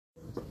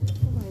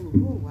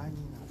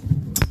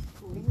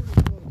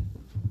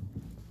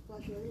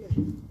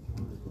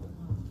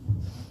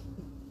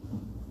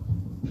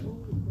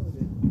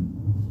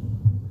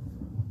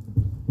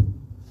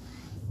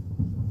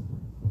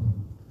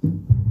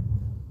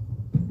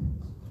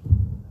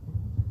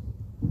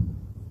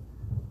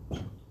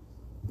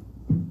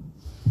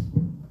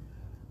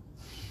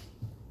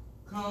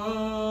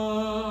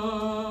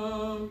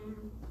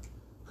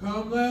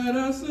Come, let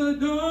us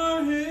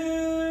adore him,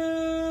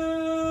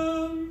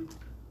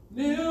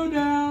 kneel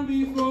down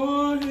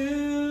before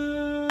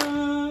him,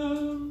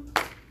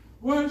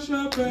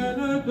 worship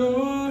and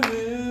adore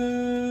him.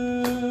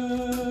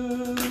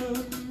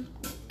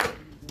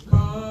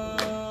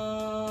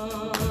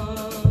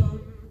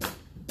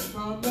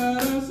 Come,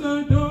 let us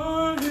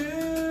adore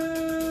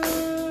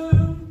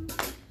him,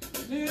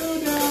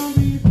 kneel down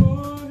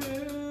before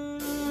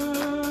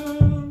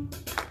him,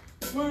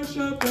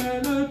 worship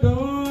and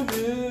adore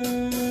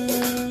him.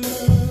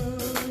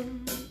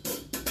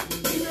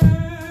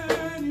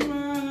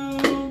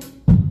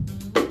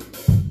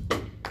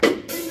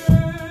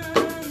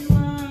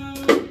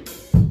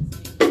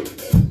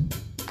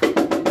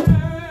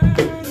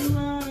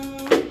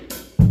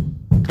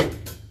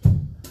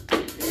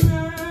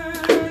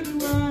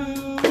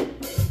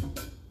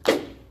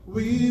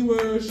 We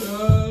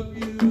worship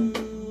you.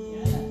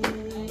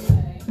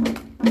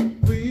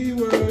 We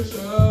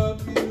worship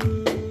you.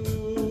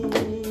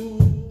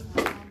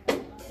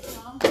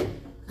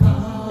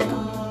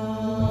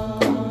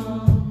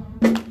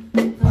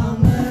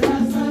 Come, let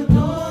us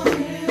adore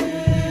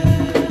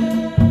him.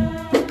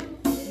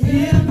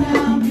 Kneel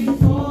down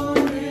before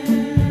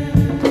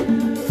him.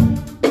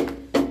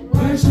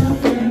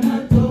 Worship and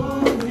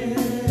adore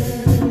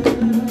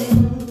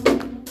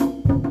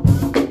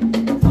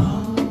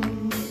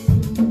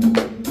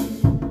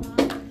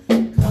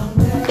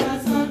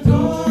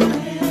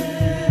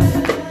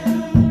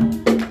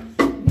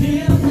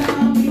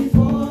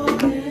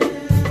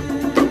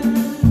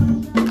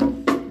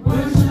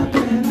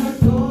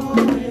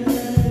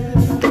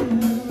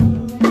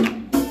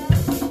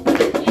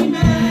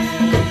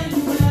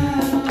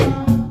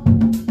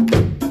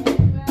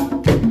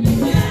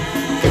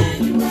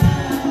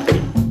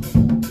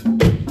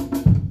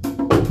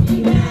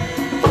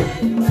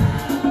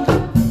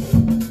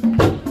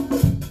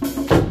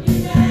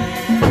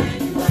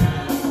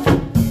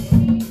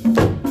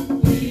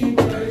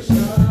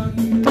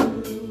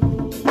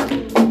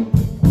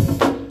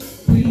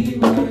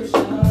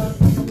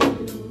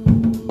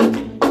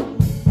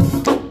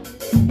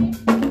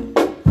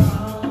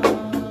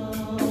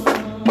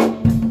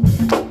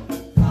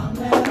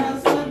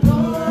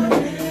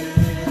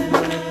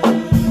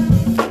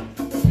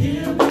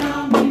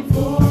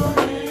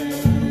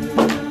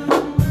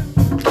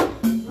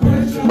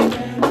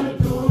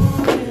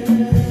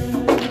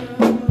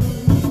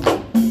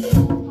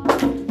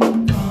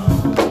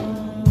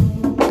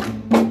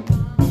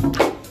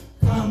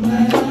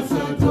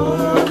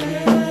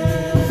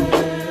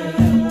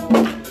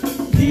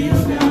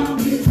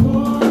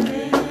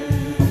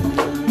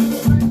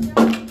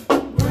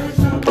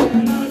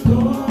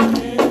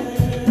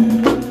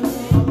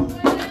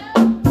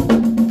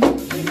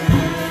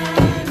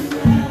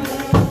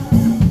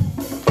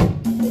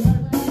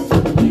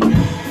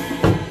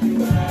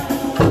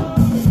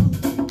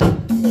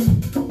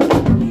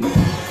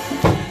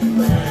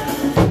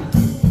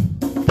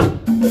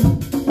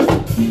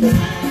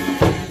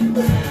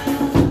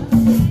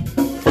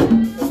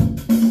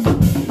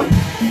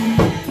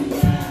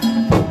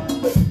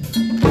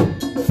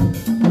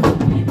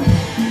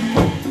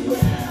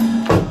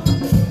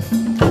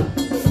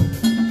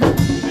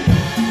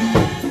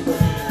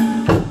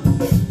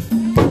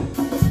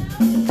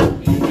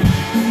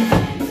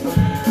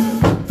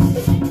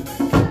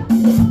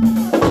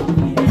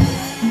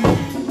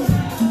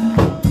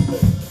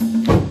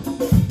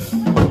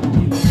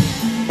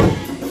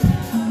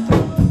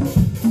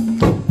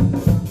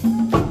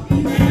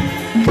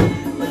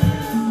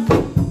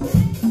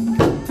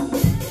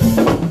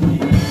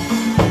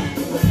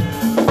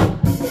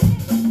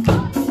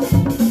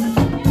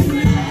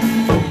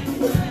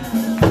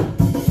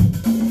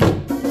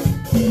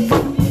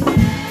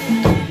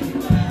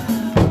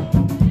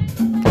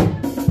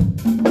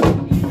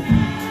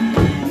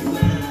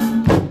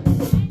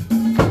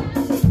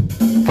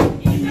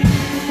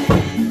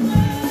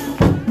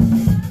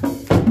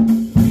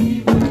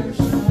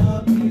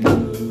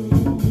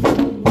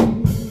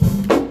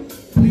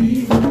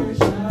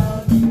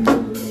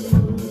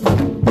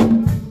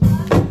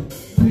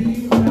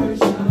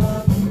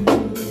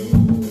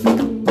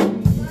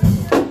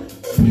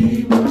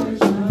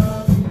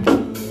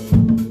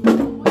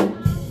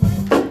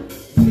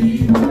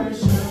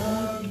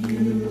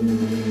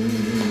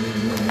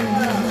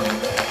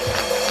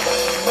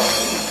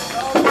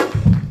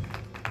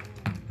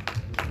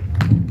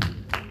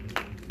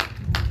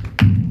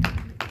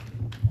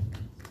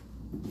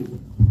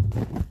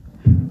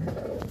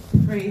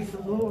Praise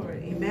the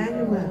Lord.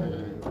 Emmanuel.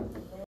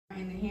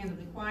 In the hand of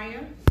the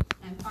choir.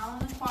 And following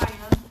the choir,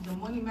 the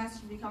morning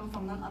message will come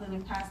from none other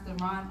than Pastor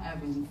Ron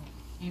Evans.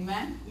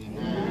 Amen.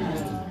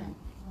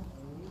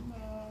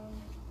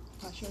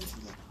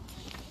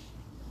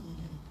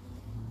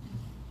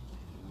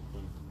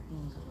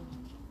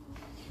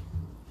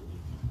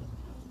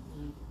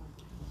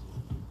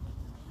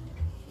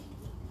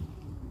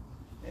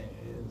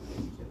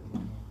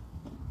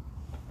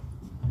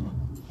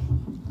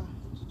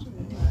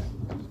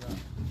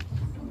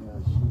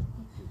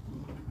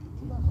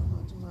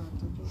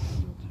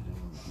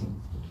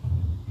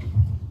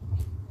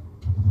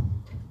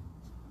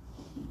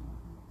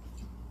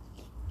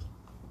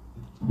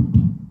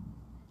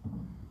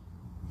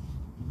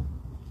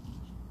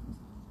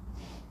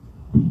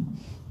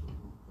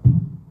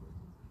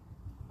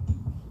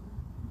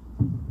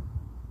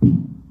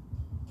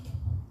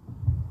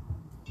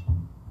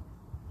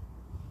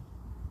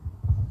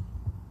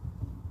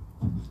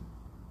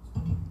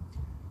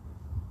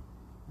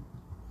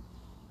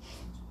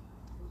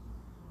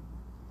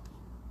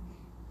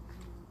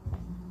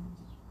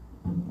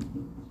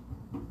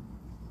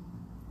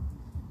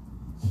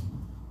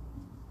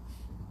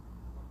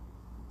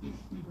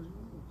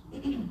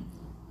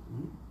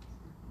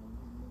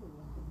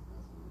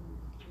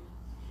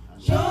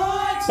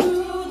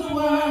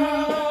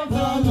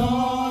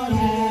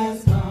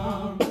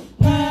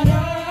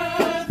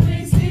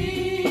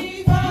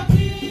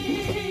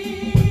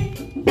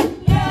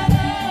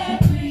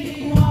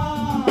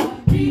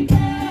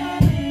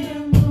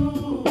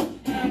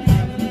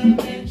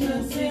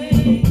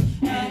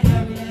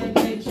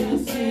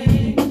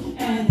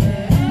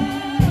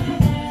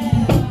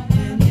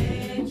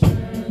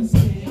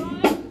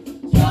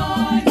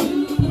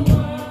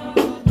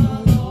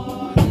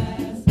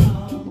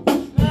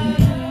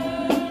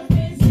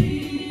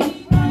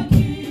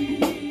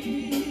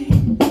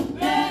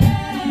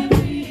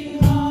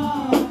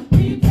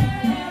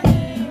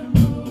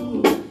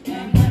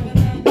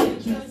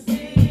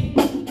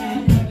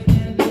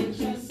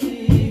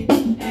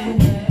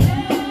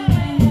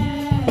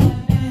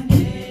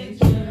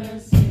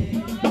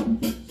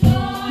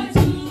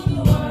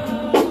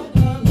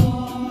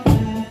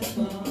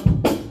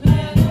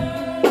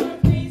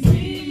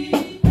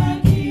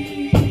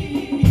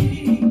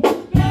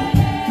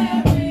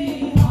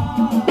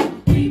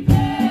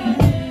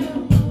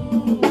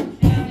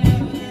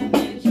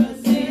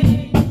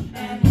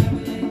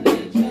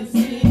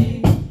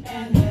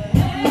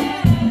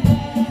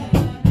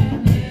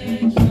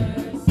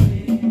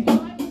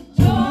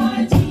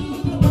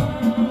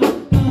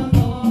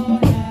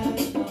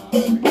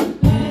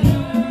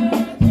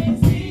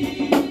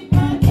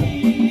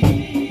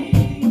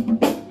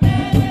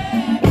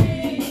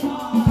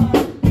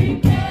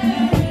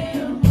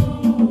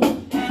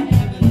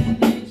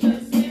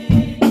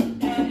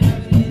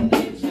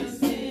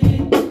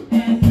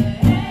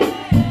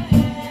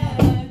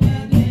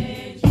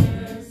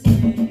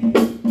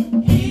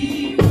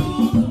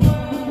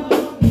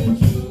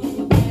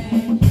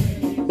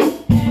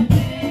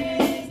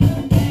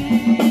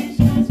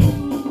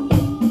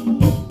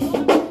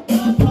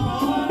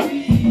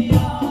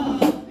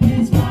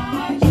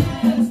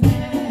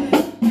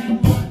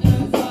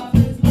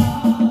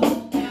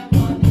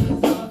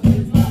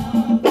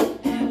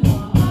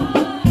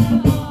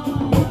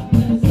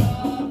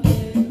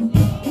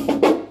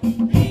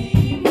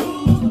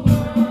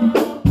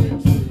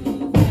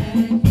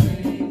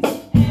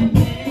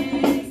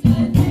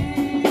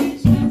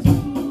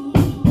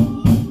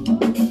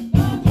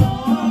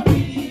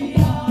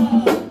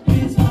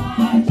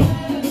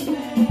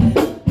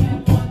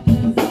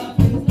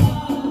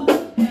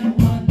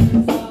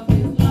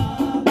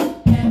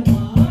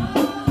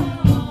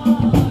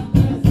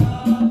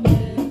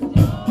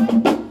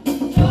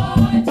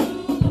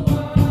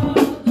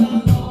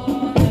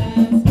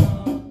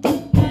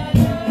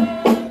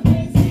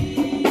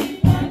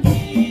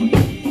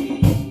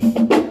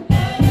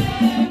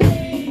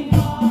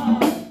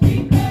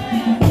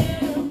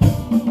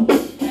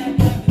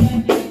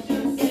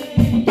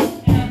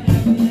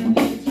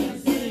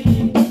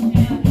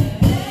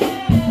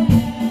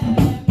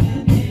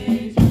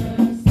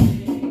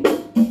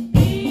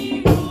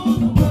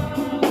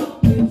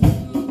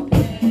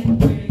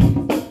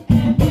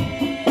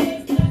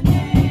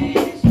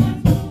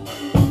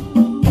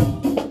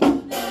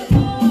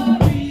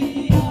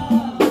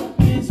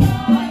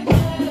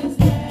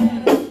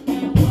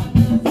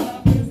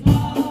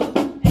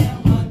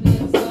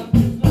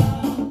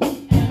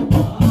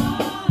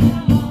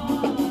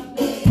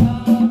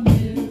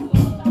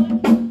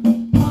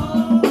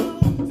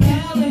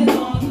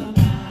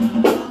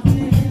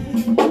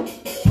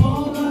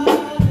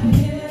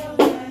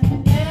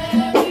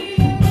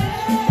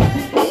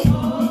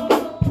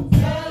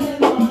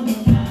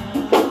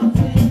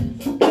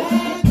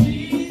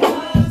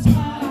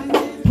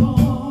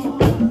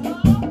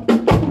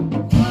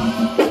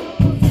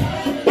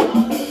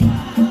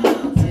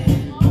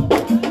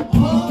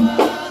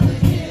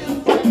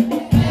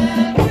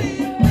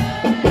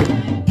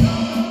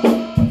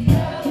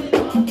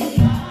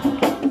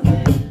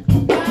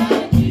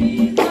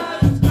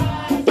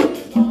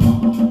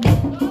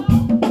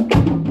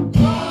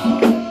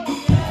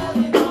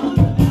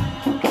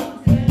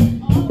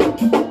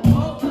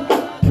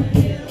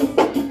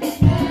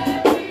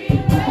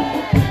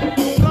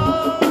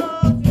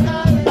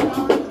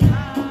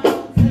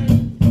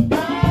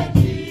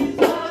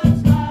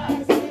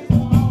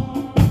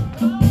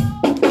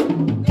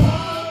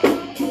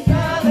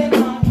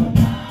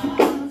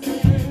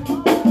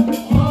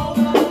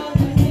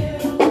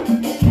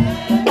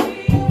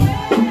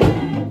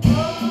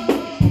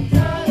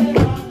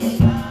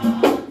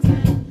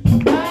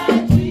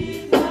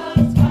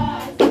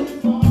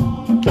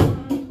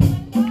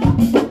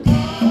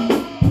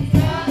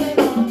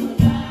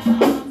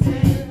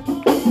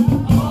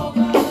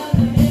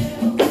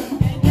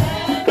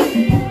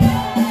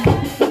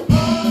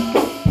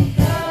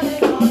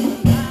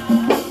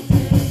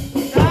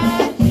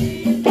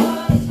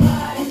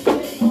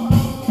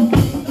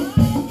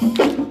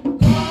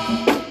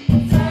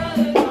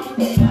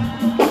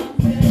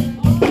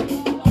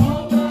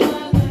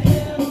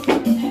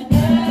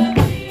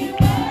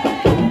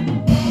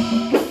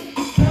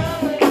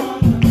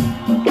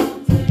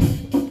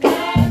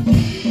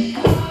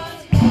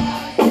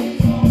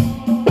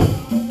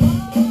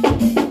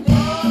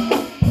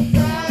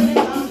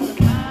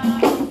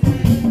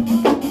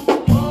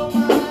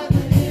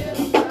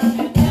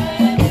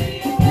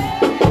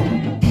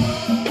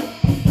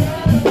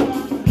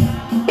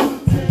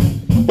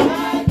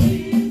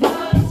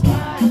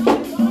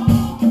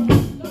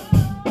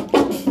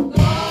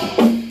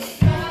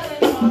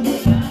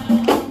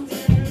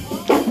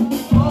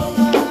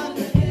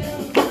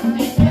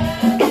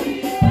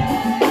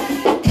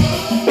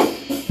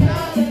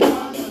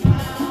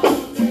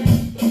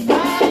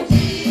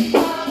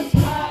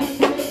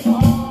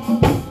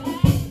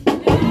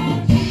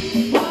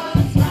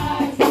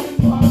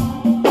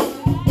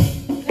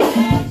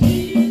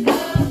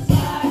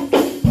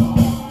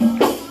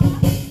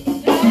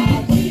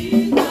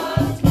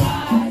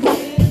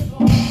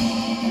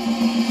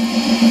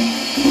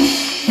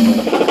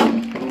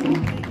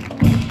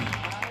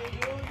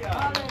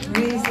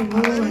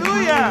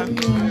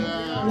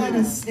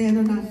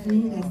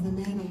 as the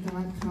man of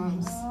God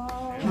comes.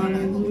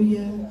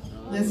 Hallelujah.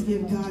 Let's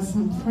give God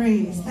some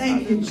praise.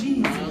 Thank you,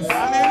 Jesus.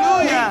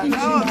 Hallelujah. Thank you,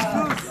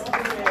 Jesus.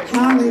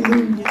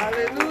 Hallelujah.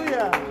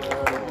 Hallelujah.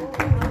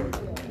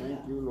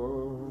 Thank you,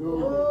 Lord.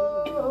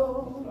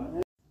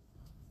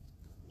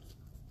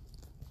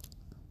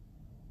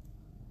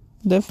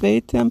 The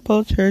Faith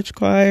Temple Church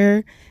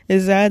Choir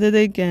is at it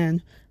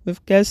again,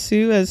 with Guess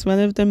Sue as one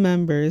of the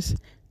members.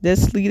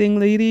 This leading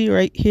lady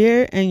right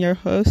here and your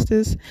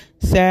hostess,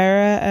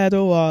 Sarah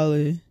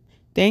Adewale.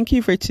 Thank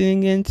you for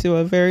tuning in to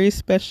a very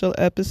special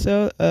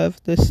episode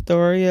of The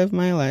Story of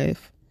My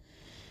Life.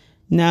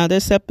 Now,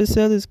 this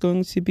episode is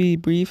going to be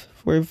brief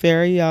for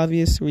very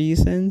obvious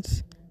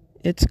reasons.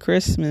 It's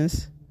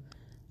Christmas.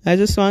 I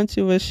just want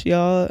to wish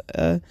y'all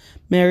a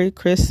Merry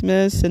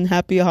Christmas and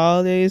Happy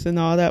Holidays and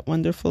all that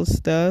wonderful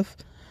stuff.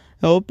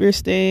 I hope you're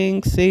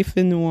staying safe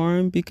and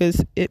warm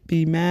because it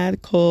be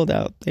mad cold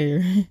out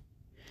there.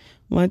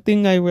 One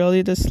thing I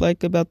really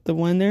dislike about the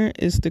winter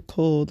is the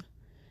cold.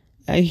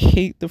 I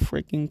hate the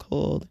freaking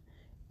cold.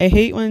 I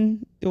hate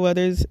when the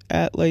weather's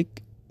at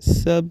like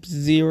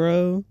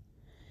sub-zero.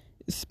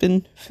 It's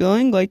been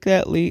feeling like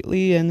that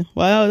lately, and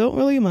while I don't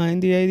really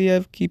mind the idea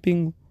of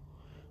keeping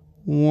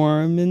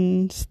warm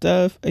and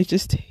stuff, I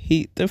just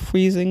hate the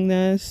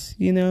freezingness,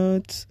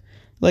 it's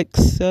like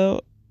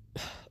so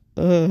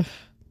yeah,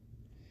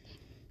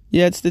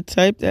 it's the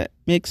type that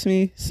makes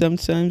me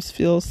sometimes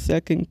feel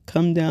sick and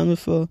come down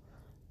with a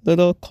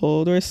little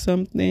cold or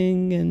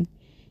something, and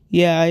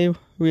yeah, I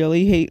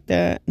really hate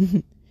that.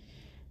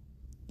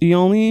 The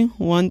only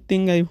one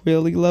thing I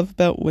really love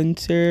about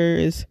winter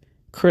is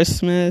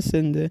Christmas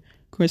and the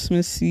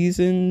Christmas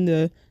season,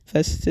 the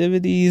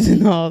festivities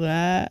and all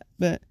that,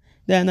 but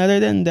then other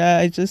than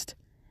that, I just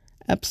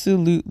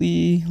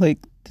absolutely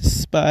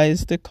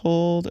despise the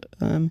cold.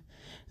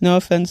 No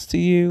offense to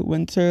you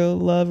winter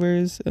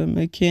lovers.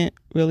 I can't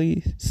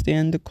really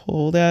stand the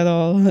cold at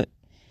all.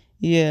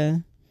 Yeah.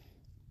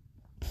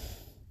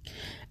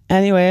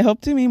 Anyway, I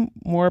hope to be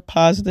more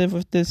positive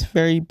with this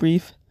very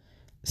brief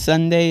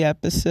Sunday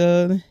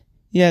episode.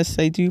 Yes,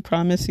 I do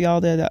promise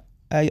y'all that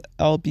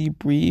I'll be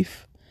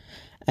brief.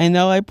 I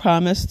know I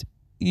promised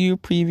you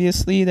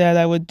previously that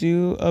I would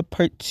do a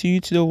part 2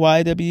 to the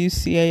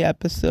YWCA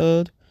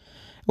episode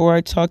where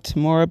I talked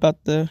more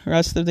about the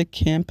rest of the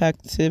camp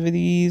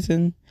activities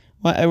and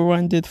what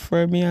everyone did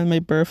for me on my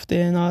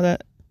birthday and all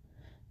that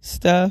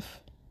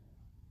stuff.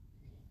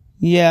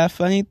 Yeah,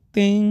 funny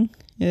thing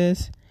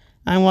is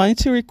I wanted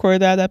to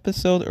record that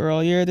episode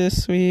earlier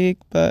this week,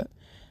 but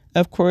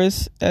of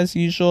course, as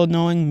usual,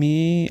 knowing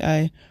me,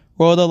 I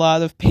wrote a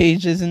lot of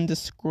pages in the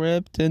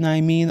script, and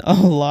I mean a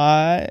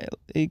lot.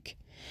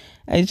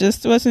 I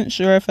just wasn't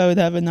sure if I would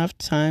have enough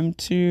time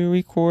to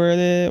record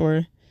it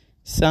or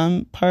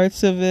some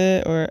parts of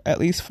it, or at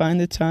least find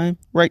the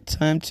right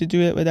time to do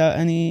it without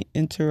any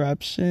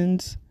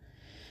interruptions.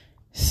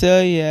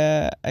 So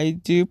yeah, I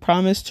do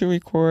promise to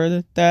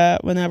record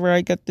that whenever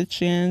I get the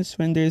chance,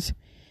 when there's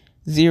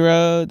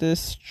 0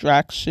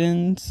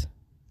 distractions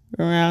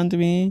around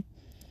me.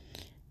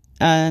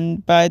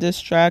 And by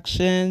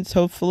distractions,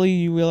 hopefully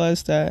you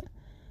realize that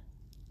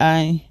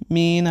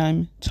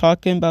I'm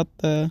talking about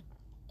the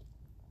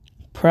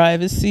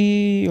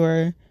privacy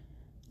or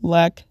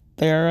lack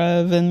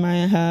thereof in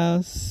my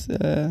house.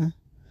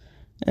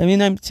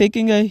 I'm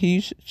taking a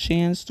huge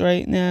chance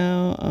right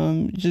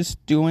now,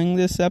 just doing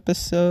this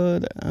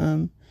episode,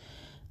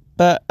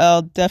 but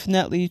I'll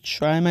definitely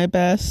try my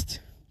best.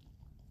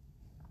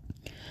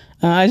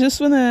 I just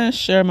want to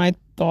share my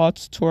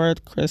thoughts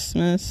toward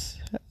Christmas.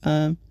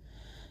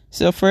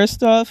 So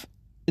first off,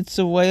 it's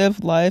a way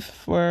of life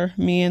for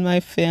me and my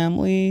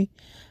family.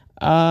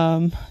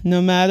 No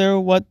matter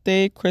what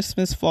day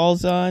Christmas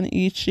falls on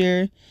each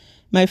year,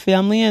 my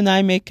family and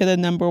I make it a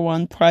number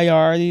 1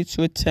 priority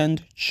to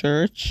attend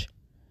church.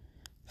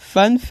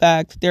 Fun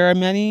fact, there are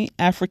many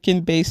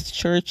African-based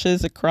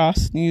churches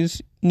across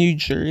New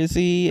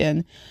Jersey,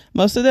 and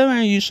most of them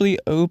are usually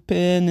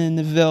open and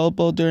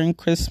available during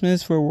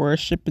Christmas for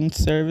worship and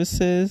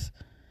services.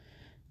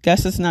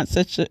 Guess it's not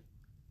such a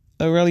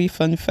really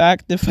fun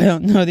fact if I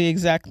don't know the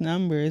exact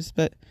numbers,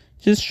 but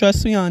just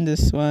trust me on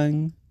this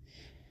one.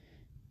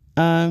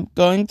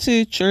 Going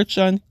to church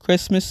on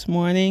Christmas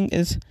morning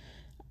is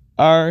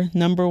our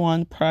number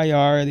 1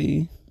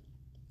 priority.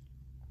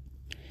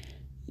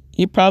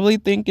 You probably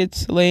think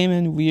it's lame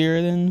and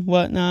weird and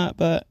whatnot,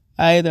 but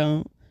I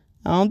don't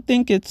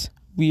think it's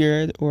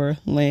weird or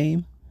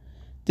lame.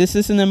 This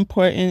is an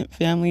important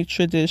family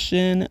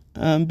tradition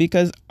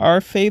because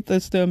our faith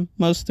is the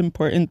most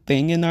important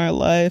thing in our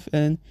life,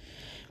 and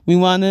we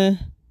want to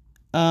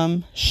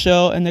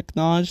show and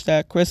acknowledge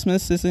that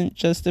Christmas isn't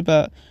just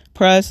about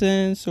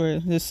presents or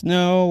the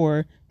snow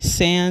or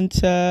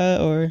Santa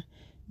or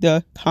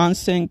the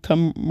constant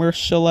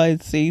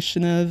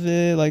commercialization of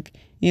it.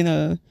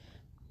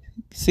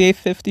 Save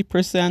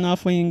 50%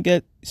 off when you can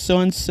get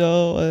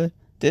so-and-so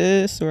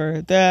this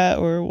or that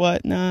or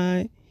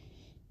whatnot.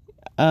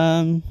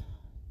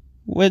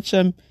 Which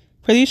I'm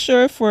pretty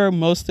sure for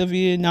most of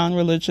you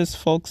non-religious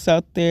folks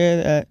out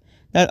there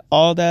that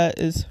all that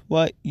is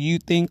what you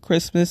think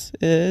Christmas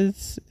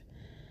is.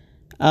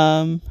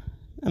 I'm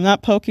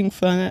not poking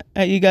fun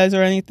at you guys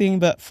or anything,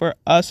 but for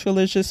us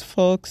religious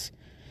folks,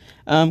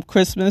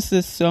 Christmas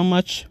is so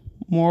much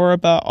more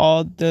about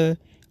all the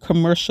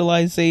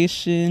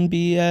commercialization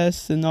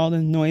BS and all the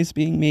noise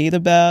being made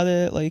about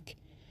it. Like,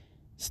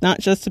 it's not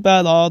just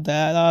about all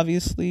that,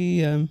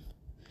 obviously.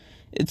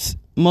 It's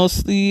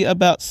mostly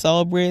about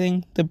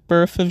celebrating the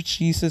birth of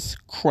Jesus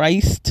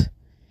Christ.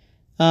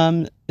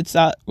 It's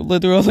not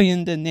literally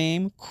in the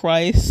name,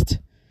 Christ.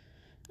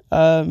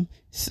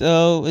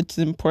 So it's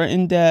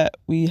important that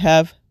we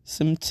have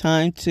some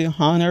time to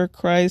honor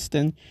Christ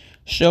and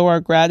show our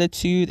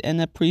gratitude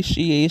and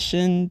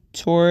appreciation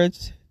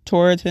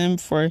toward him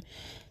for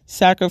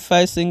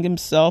sacrificing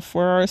himself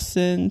for our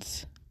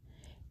sins.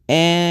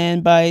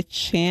 And by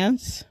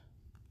chance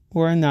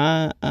or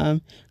not,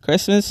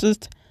 Christmas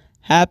just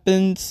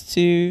happens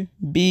to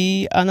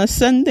be on a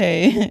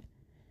Sunday.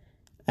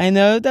 I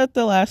know that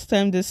the last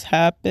time this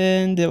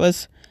happened, it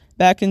was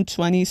back in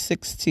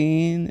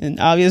 2016, and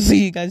obviously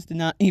you guys did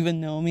not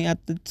even know me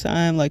at the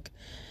time.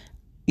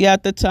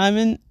 At the time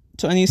in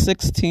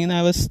 2016,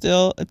 I was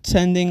still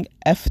attending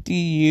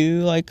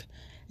FDU. I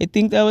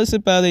think that was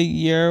about a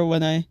year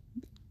when I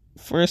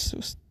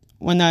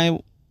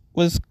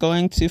was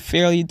going to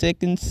Fairleigh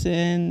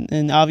Dickinson,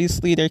 and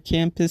obviously their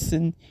campus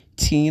in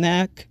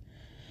Teaneck.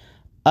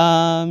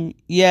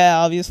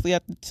 Obviously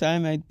at the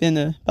time I'd been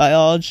a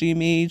biology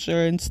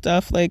major and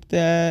stuff like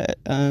that.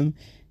 At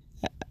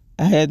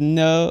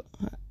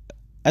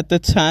the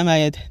time I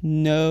had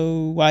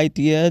no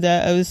idea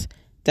that I was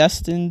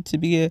destined to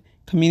be a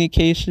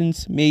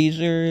communications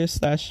major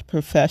 /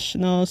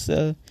 professional.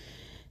 So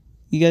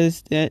you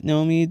guys didn't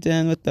know me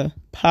then with the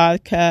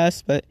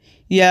podcast, but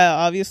yeah,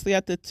 obviously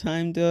at the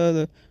time though,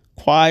 the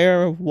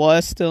choir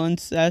was still in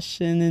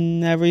session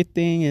and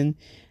everything, and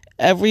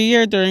every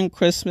year during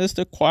Christmas,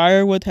 the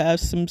choir would have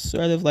some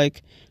sort of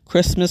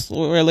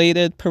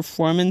Christmas-related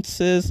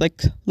performances,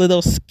 like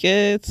little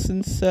skits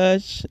and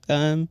such.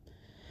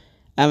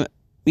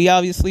 We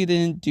obviously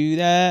didn't do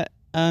that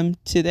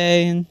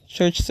today in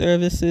church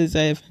services.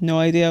 I have no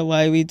idea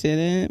why we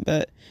didn't,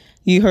 but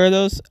you heard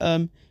those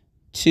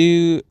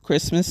 2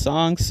 Christmas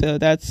songs, so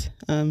that's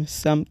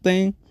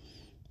something.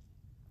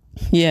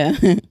 Yeah.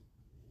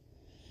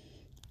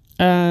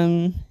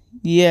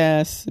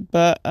 Yes,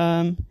 but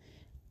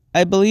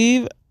I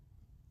believe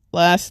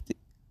that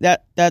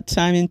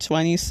time in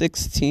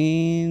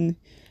 2016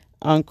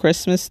 on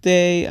Christmas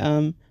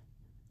Day,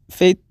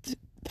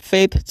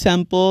 Faith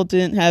Temple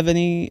didn't have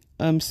any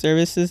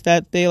services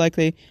that day.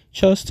 They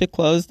chose to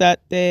close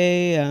that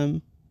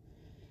day.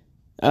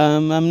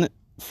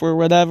 For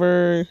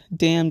whatever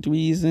damned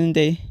reason,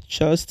 they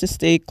chose to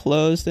stay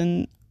closed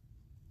and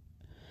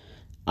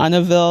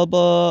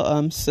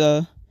unavailable.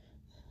 So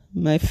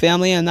my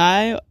family and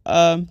I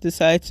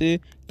decided to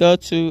go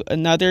to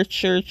another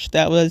church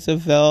that was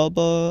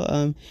available.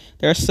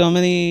 There are so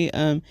many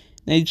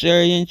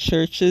Nigerian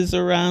churches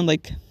around,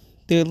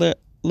 there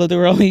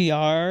literally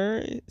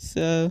are.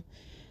 So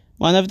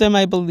one of them,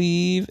 I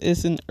believe,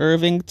 is in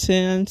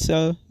Irvington.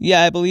 So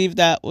yeah, I believe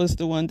that was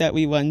the one that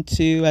we went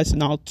to as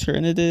an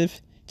alternative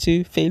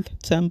to Faith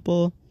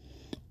Temple.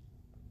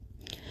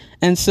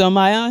 And so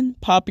my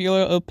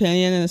unpopular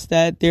opinion is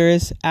that there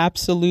is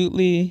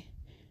absolutely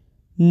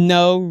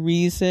no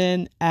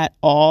reason at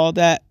all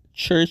that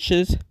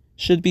churches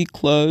should be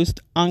closed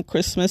on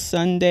Christmas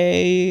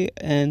Sunday.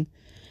 And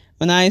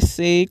when I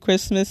say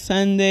Christmas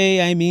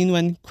Sunday, I mean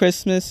when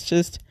Christmas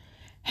just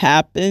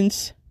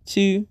happens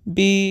to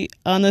be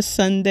on a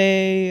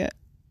Sunday,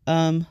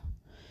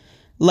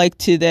 like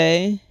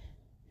today.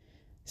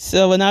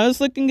 So when I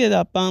was looking it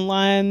up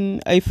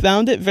online, I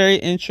found it very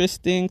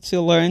interesting to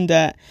learn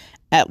that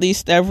at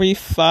least every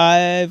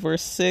 5 or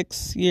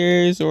 6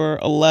 years or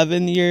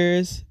 11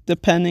 years,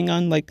 depending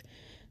on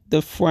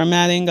the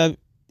formatting of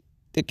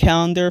the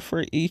calendar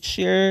for each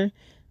year,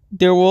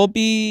 there will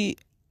be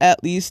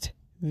at least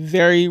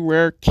very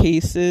rare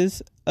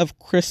cases of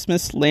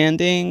Christmas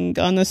landing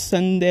on a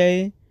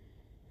Sunday.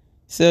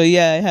 So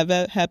yeah, I have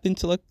happened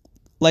to look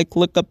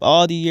up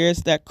all the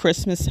years that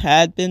Christmas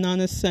had been on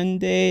a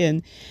Sunday,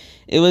 and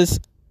it was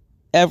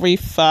every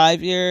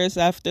 5 years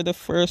after the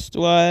first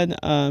one,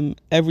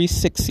 every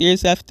 6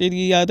 years after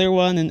the other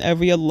one, and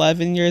every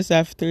 11 years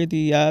after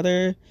the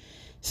other.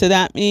 So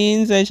that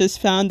means I just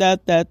found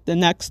out that the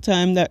next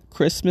time that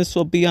Christmas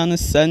will be on a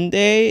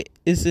Sunday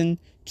is in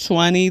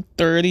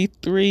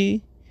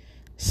 2033.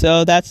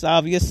 So that's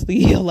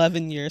obviously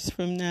 11 years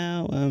from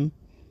now.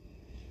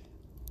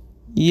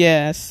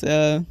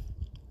 So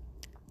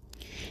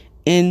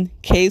in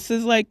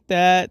cases like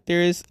that,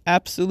 there is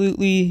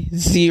absolutely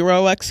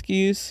zero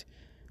excuse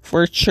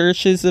for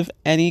churches of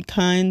any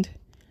kind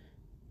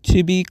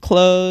to be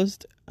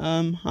closed.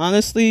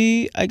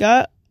 Honestly, I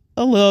got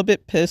a little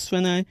bit pissed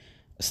when I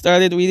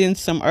started reading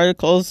some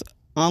articles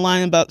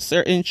online about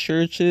certain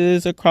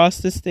churches across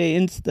the state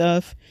and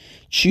stuff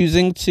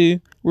choosing to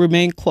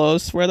remain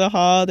closed for the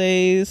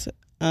holidays,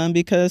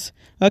 because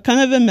what kind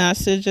of a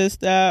message is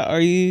that?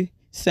 Are you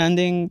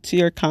sending to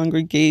your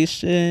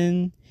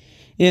congregation.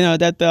 You know,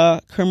 that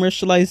the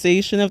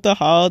commercialization of the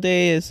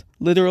holiday is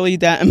literally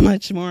that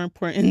much more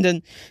important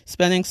than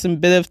spending some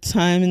bit of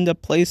time in the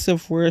place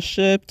of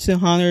worship to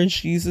honor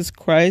Jesus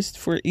Christ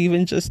for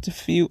even just a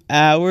few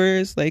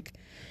hours. Like,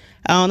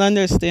 I don't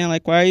understand.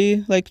 Like, why are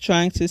you, like,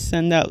 trying to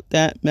send out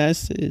that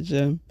message?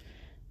 I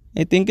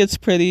think it's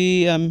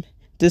pretty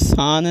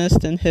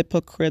dishonest and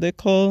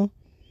hypocritical.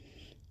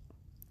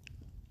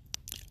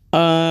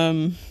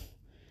 I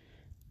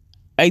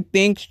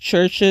think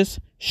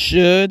churches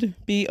should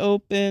be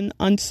open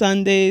on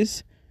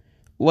Sundays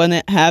when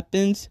it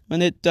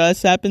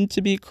does happen to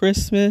be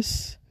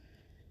Christmas.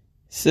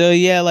 So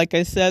yeah, like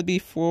I said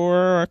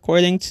before,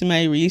 according to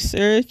my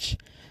research,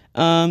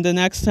 the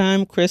next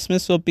time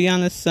Christmas will be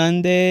on a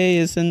Sunday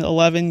is in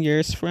 11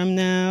 years from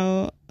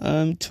now,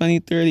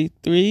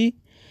 2033.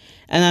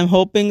 And I'm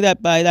hoping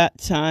that by that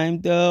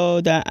time,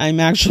 though, that I'm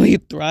actually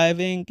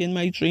thriving in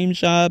my dream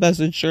job as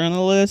a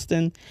journalist,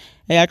 and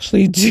I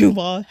actually do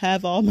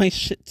have all my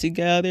shit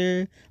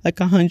together, like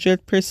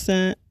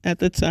 100% at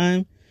the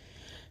time.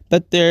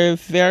 But there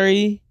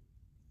very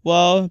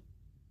well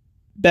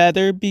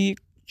better be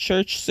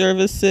church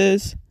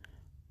services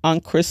on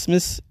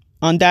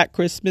that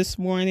Christmas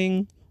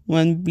morning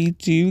when we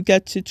do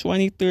get to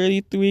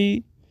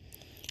 2033.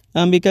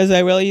 Because I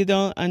really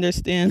don't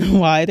understand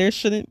why there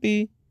shouldn't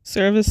be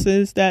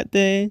services that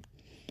day.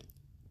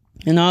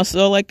 And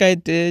also, like I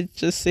did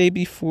just say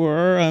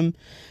before,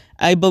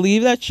 I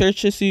believe that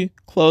churches who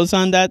close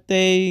on that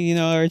day, you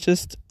know, are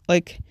just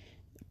like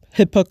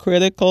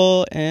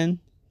hypocritical and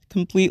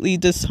completely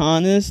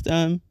dishonest.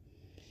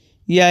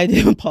 Yeah, I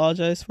do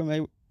apologize for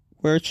my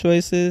word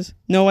choices.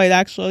 No, I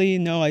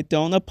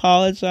don't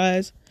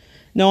apologize.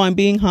 No, I'm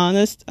being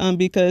honest.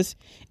 Because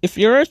if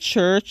you're a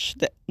church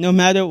that, no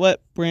matter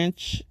what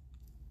branch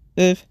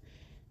if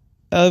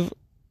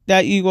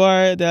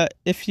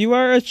you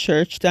are a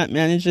church that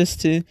manages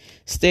to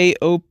stay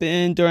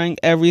open during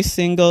every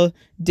single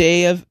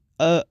day of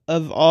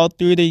all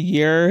through the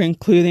year,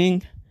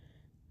 including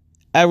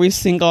every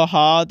single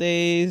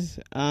holidays,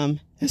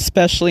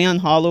 especially on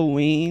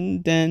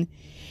Halloween, then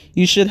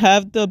you should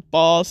have the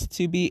balls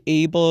to be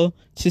able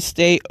to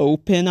stay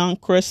open on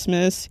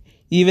Christmas,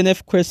 even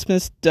if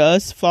Christmas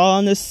does fall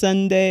on a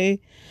Sunday.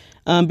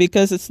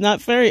 Because it's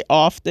not very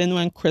often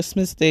when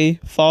Christmas Day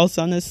falls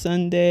on a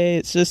Sunday.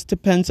 It just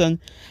depends on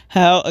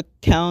how a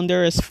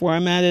calendar is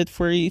formatted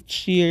for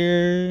each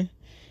year.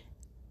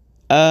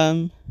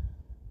 Yeah,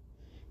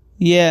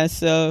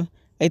 so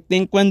I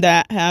think when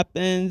that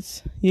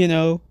happens, you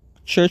know,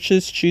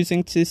 churches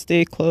choosing to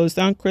stay closed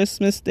on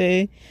Christmas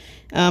Day,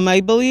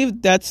 I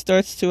believe that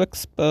starts to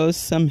expose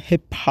some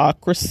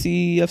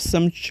hypocrisy of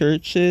some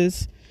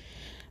churches.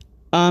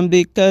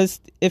 Because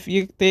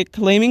they're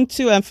claiming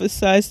to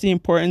emphasize the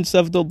importance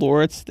of the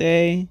Lord's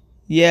Day,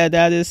 yeah,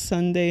 that is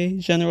Sunday,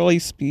 generally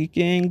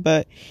speaking,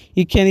 but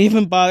you can't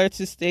even bother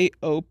to stay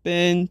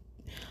open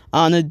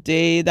on a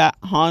day that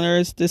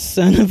honors the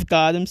Son of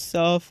God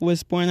himself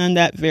was born on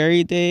that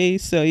very day.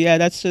 So yeah,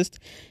 that's just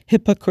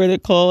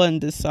hypocritical and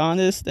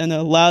dishonest and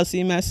a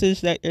lousy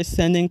message that you're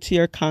sending to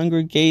your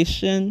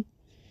congregation.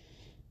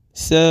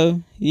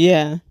 So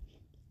yeah.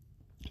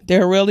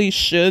 There really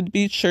should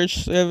be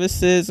church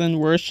services and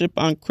worship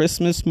on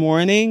Christmas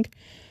morning,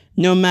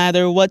 no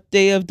matter what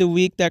day of the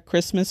week that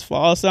Christmas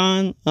falls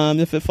on.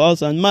 If it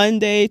falls on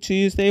Monday,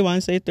 Tuesday,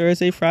 Wednesday,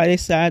 Thursday, Friday,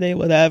 Saturday,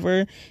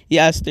 whatever.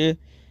 Yes, there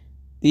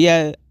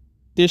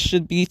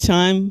should be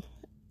time,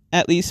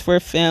 at least for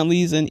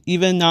families and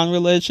even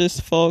non-religious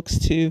folks,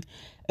 to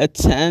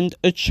attend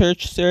a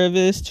church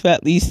service to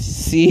at least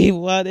see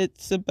what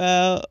it's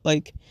about.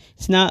 Like,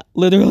 it's not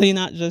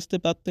just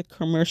about the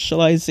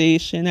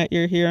commercialization that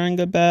you're hearing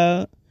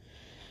about.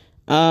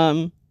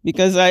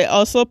 Because I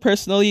also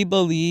personally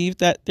believe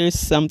that there's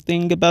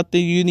something about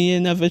the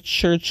union of a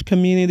church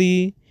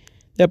community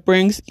that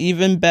brings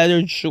even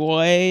better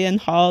joy and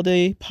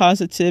holiday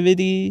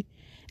positivity.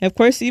 And of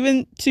course,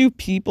 even to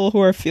people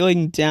who are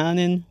feeling down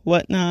and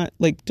whatnot,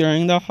 like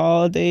during the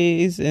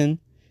holidays. And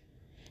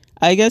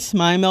I guess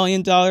my $1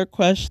 million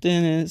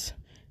question is,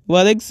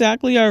 what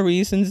exactly are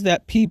reasons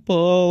that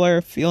people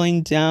are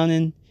feeling down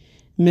and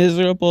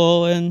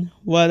miserable and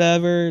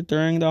whatever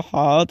during the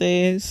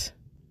holidays?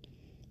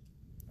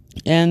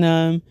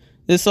 And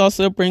this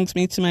also brings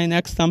me to my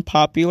next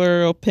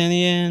unpopular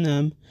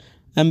opinion.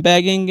 I'm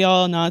begging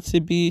y'all not to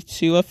be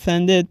too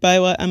offended by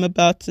what I'm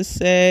about to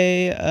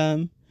say.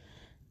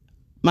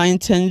 My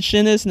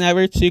intention is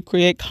never to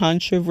create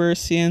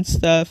controversy and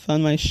stuff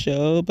on my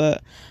show,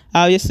 but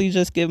obviously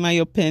just give my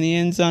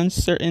opinions on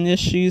certain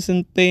issues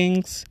and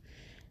things.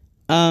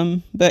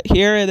 But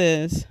here it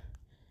is.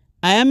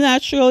 I am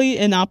naturally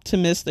an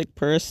optimistic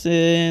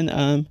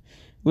person,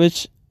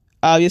 which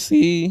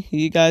obviously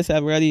you guys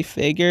have already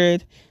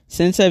figured,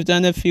 since I've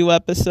done a few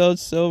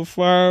episodes so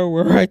far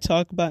where I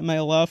talk about my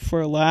love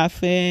for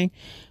laughing,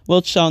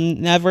 which shall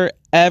never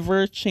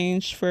ever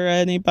change for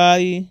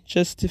anybody,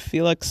 just to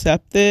feel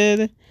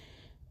accepted.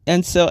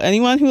 And so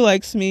anyone who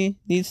likes me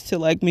needs to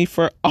like me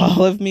for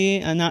all of me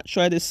and not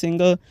try to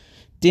single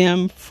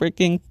damn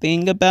freaking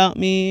thing about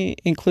me,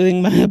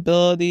 including my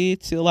ability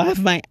to laugh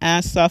my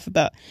ass off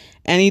about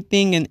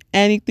anything and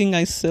anything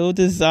I so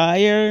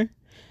desire.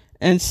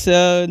 And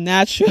so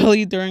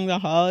naturally during the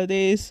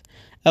holidays,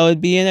 I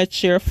would be in a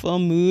cheerful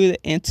mood,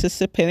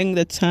 anticipating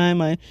the time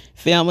my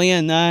family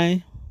and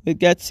I would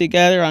get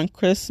together on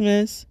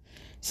Christmas,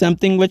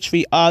 something which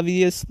we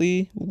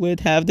obviously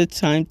would have the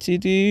time to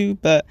do,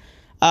 but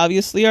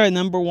obviously our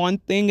number one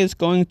thing is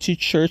going to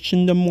church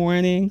in the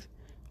morning,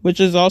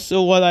 which is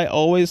also what I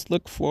always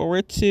look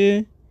forward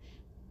to.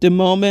 The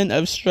moment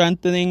of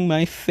strengthening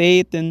my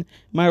faith and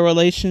my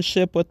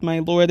relationship with my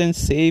Lord and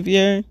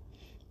Savior.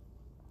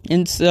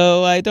 And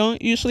so I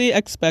don't usually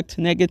expect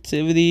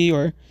negativity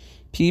or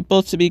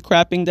people to be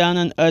crapping down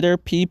on other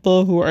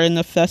people who are in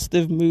a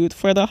festive mood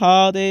for the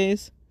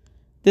holidays.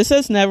 This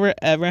has never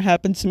ever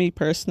happened to me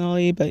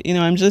personally, but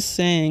I'm just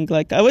saying,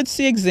 like, I would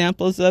see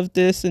examples of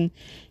this in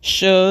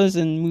shows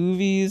and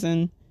movies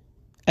and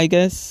I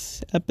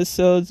guess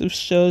episodes of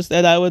shows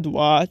that I would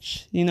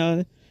watch,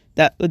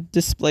 that would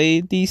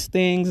display these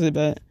things.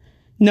 But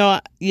no,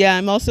 yeah,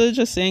 I'm also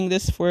just saying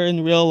this for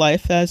in real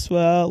life as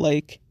well.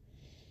 Like,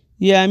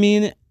 yeah, I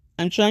mean,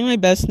 I'm trying my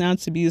best now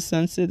to be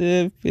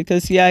sensitive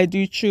because, yeah, I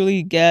do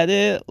truly get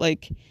it.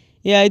 Like,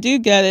 yeah, I do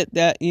get it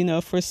that,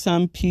 for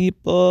some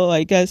people,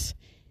 I guess,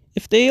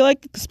 if they,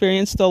 like,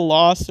 experienced a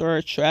loss or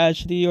a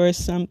tragedy or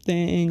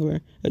something or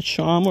a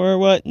trauma or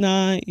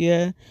whatnot,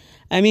 yeah.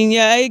 I mean,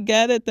 yeah, I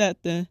get it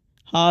that the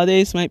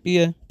holidays might be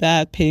a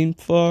bad,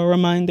 painful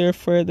reminder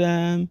for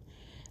them.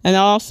 And I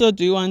also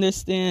do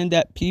understand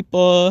that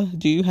people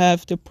do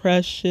have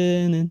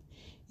depression. And,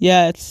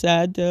 yeah, it's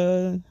sad,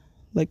 though,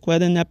 like,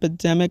 what an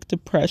epidemic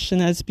depression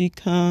has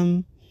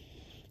become.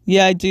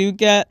 Yeah, I do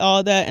get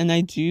all that, and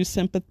I do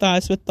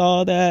sympathize with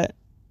all that,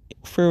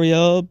 for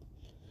real.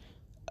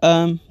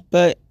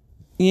 But,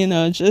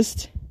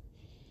 just,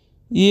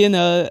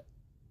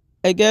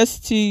 I guess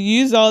to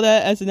use all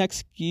that as an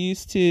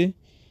excuse to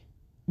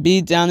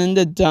be down in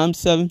the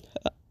dumps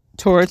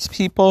towards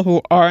people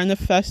who are in a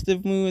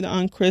festive mood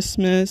on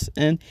Christmas,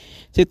 and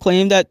to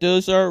claim that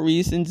those are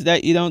reasons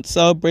that you don't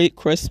celebrate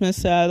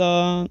Christmas at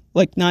all,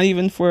 like not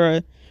even for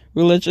a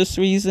religious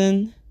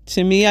reason.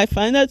 To me, I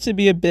find that to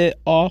be a bit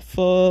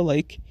awful.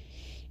 Like,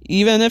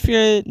 even if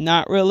you're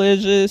not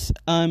religious,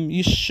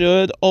 you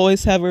should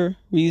always have a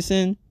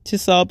reason to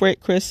celebrate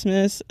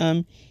Christmas.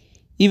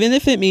 Even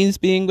if it means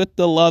being with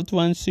the loved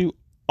ones who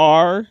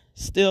are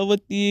still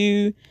with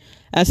you,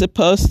 as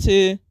opposed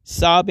to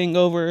sobbing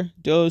over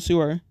those who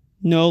are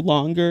no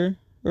longer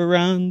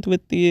around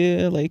with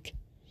you. Like,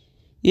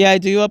 yeah, I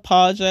do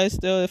apologize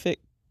though if it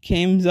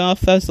came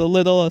off as a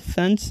little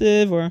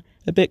offensive or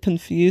a bit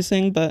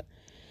confusing, but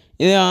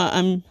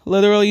I'm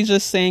literally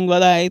just saying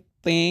what I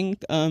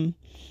think.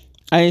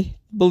 I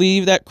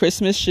believe that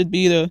Christmas should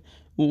be the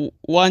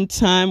one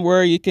time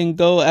where you can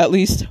go at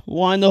least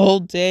one whole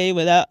day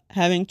without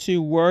having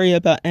to worry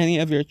about any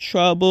of your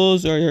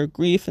troubles or your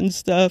grief and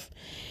stuff.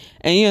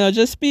 And,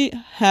 just be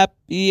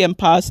happy and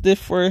positive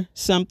for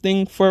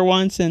something for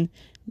once and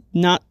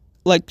not,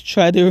 like,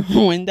 try to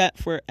ruin that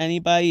for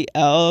anybody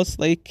else.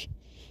 Like,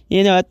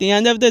 at the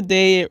end of the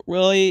day, it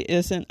really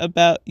isn't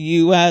about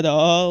you at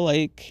all.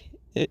 Like,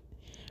 it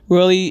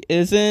really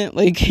isn't.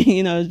 Like,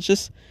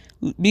 just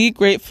be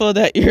grateful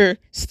that you're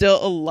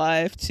still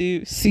alive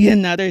to see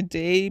another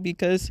day,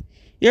 because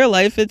your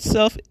life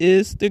itself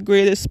is the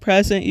greatest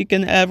present you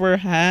can ever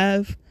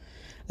have.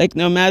 Like,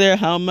 no matter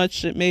how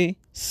much it may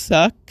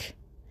suck.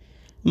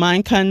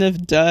 Mine kind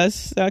of does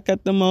suck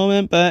at the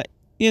moment, but,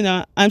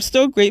 I'm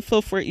still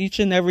grateful for each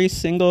and every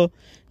single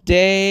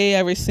day,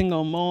 every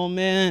single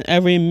moment,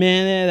 every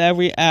minute,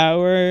 every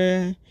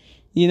hour,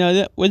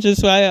 which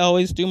is why I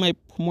always do my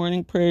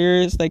morning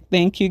prayers. Like,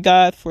 thank you,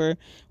 God, for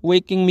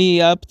waking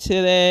me up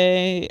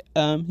today,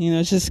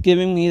 just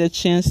giving me the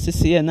chance to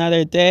see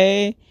another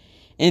day.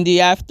 In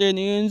the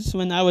afternoons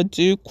when I would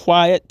do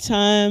quiet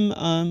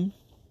time,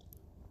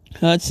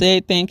 I'd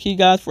say thank you,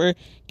 God, for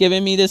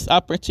giving me this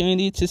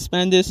opportunity to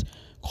spend this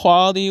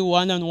quality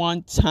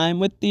one-on-one time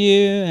with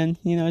you, and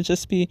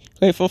just be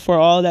grateful for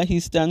all that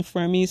he's done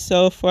for me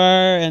so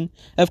far. And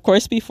of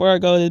course, before I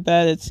go to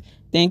bed, it's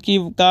thank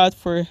you, God,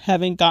 for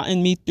having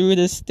gotten me through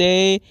this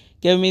day,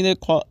 giving me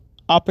the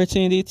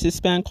opportunity to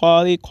spend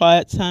quality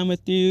quiet time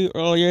with you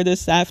earlier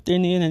this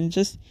afternoon, and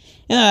just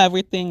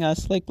everything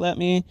else. Like, let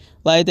me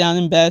lie down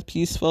in bed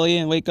peacefully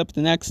and wake up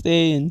the next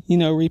day and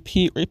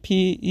repeat.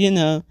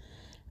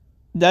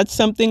 That's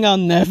something I'll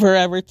never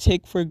ever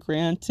take for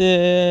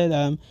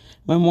granted.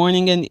 My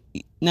morning and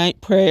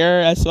night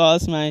prayer, as well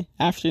as my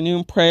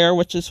afternoon prayer,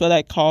 which is what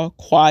I call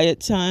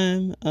quiet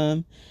time.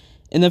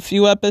 In a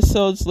few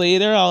episodes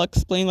later, I'll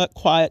explain what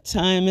quiet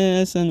time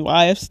is and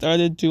why I've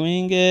started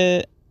doing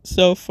it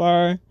so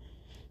far.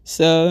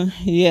 So,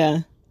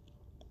 yeah.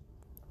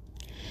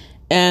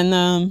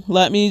 And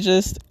let me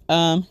just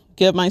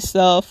give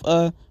myself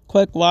a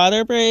quick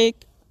water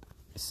break.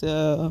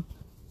 So,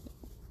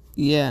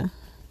 yeah.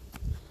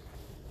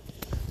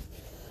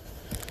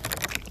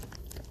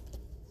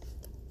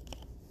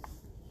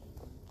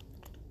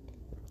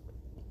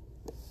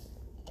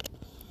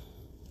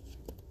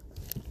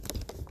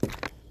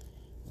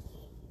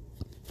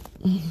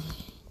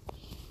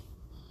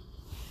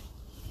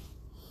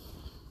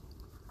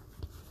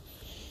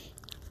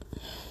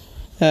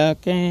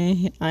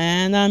 Okay,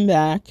 and I'm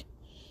back.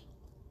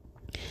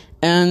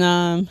 And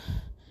I'll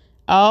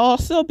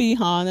also be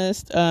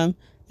honest, I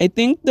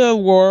think the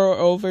war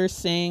over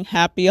saying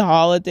happy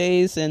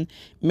holidays and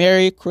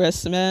Merry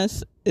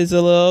Christmas is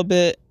a little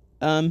bit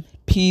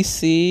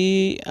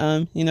PC,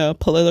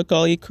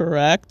 politically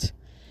correct.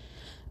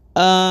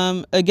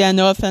 Again,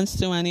 no offense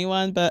to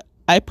anyone, but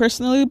I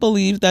personally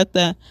believe that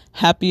the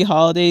happy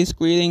holidays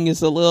greeting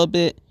is a little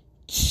bit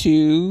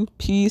too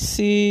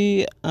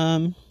PC.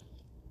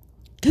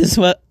 Because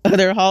what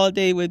other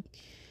holiday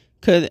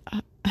could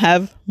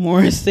have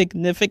more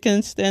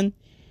significance than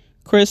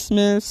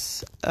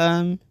Christmas?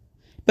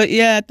 But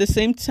yeah, at the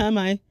same time,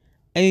 I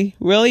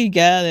really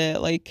get it.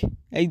 Like,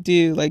 I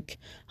do. Like,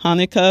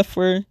 Hanukkah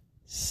for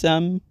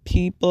some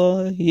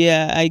people.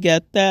 Yeah, I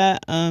get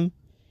that.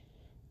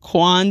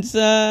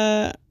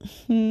 Kwanzaa,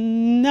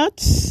 not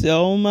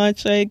so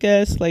much, I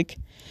guess. Like,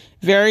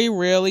 very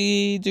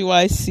rarely do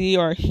I see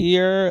or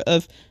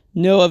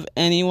know of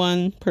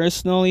anyone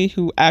personally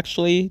who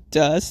actually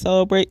does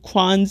celebrate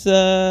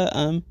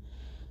Kwanzaa.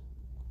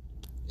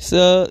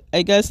 So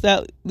I guess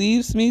that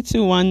leaves me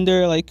to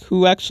wonder, like,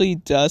 who actually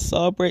does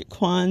celebrate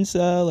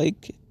Kwanzaa,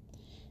 like,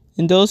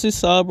 and those who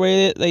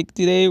celebrate it, like,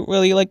 do they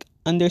really, like,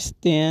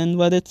 understand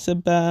what it's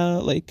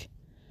about, like,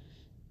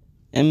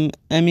 and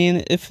I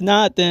mean, if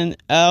not, then it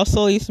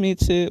also leads me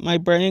to my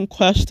burning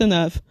question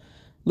of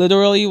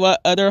literally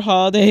what other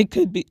holiday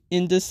could be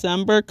in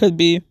December could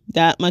be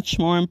that much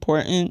more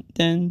important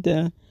than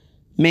the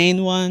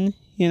main one,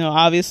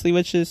 obviously,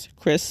 which is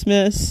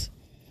Christmas.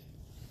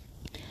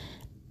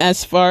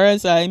 As far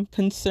as I'm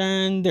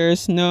concerned,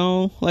 there's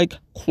no, like,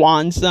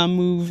 Kwanzaa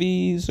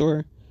movies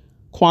or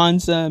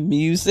Kwanzaa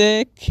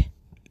music.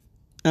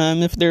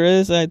 If there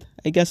is, I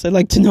guess I'd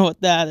like to know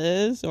what that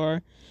is,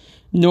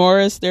 nor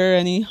is there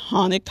any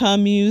Hanukkah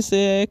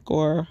music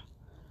or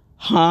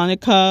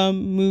Hanukkah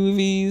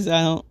movies.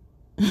 I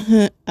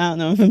don't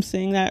know if I'm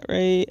saying that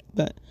right,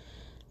 but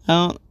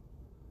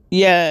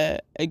yeah,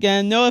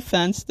 again, no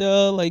offense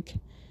though, like,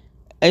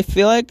 I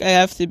feel like I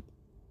have to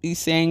be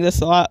saying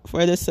this a lot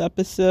for this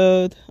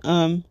episode.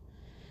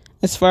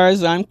 As far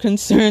as I'm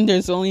concerned,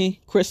 there's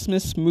only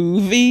Christmas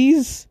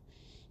movies,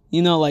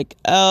 like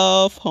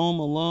Elf, Home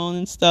Alone,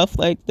 and stuff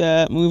like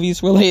that,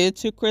 movies related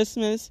to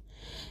Christmas.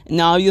 And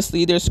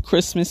obviously there's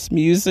Christmas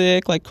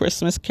music, like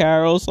Christmas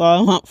carols, All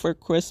I Want for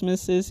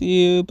Christmas Is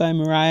You by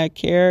Mariah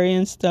Carey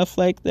and stuff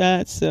like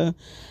that. So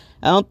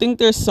I don't think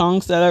there's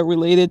songs that are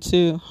related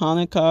to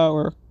Hanukkah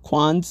or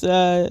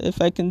Kwanzaa,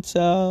 if I can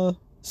tell.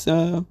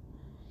 So,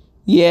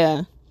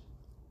 yeah.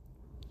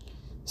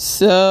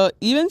 So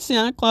even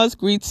Santa Claus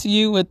greets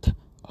you with,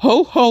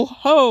 ho, ho,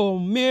 ho,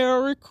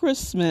 Merry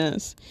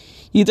Christmas.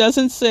 He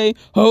doesn't say,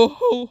 ho,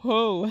 ho,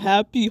 ho,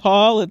 Happy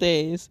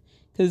Holidays,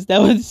 because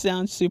that would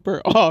sound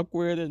super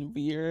awkward and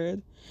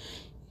weird.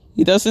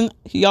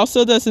 He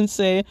also doesn't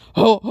say,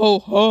 ho, ho,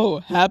 ho,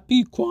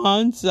 Happy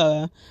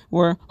Kwanzaa,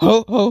 or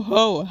ho, ho,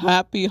 ho,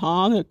 Happy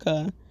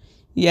Hanukkah.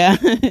 Yeah,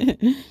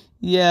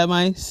 yeah,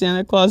 my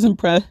Santa Claus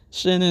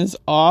impression is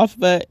off,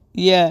 but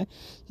yeah,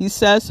 he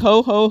says,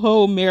 ho, ho,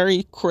 ho,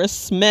 Merry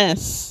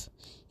Christmas.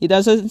 He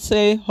doesn't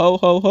say, ho,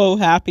 ho, ho,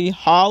 Happy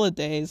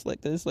Holidays,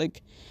 like this,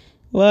 like,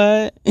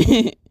 what?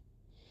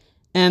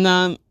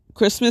 And,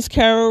 Christmas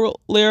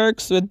carol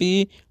lyrics would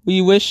be, we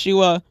wish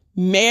you a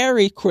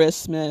Merry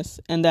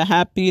Christmas and a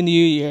Happy New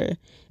Year.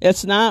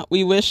 It's not,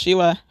 we wish you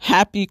a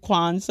Happy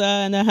Kwanzaa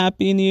and a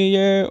Happy New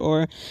Year,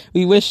 or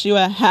we wish you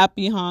a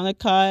Happy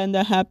Hanukkah and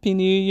a Happy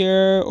New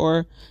Year,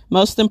 or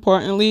most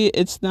importantly,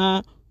 it's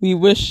not, we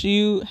wish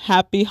you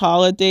Happy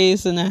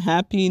Holidays and a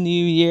Happy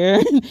New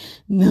Year.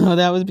 No,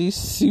 that would be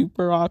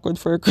super awkward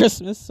for a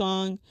Christmas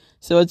song.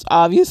 So it's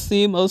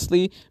obviously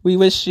mostly, we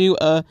wish you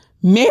a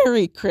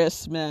Merry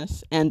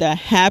Christmas and a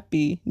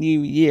Happy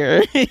New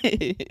Year.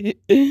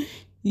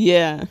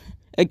 Yeah.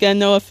 Again,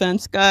 no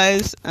offense,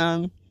 guys.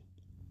 I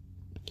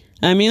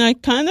mean, I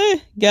kind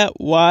of get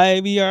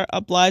why we are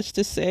obliged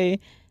to say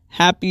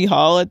Happy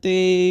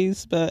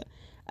Holidays, but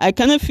I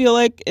kind of feel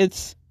like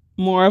it's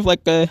more of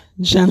like a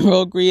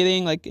general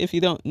greeting. Like, if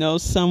you don't know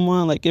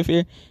someone, like if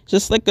you're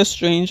just like a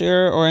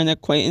stranger or an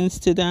acquaintance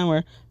to them,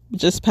 or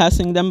just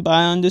passing them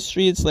by on the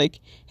streets, like,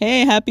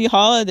 hey, Happy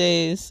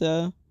Holidays.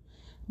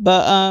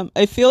 But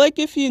I feel like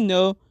if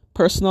you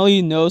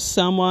personally know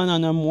someone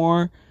on a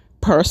more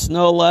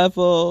personal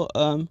level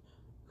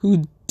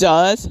who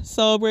does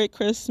celebrate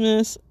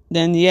Christmas,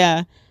 then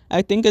yeah,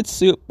 I think it's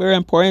super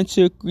important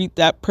to greet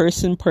that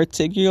person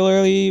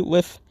particularly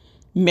with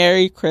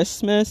Merry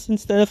Christmas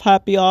instead of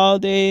Happy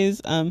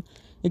Holidays,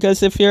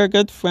 because if you're a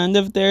good friend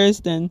of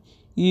theirs, then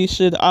you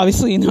should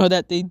obviously know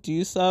that they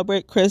do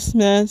celebrate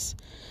Christmas.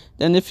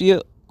 Then if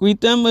you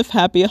greet them with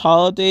Happy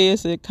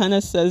Holidays, it kind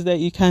of says that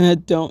you kind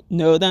of don't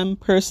know them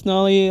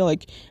personally,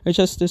 like you're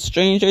just a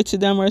stranger to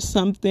them or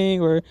something,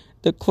 or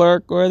the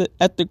clerk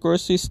at the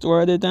grocery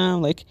store to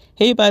them, like,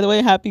 hey, by the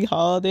way, Happy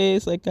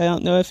Holidays, like, I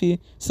don't know if you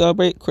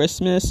celebrate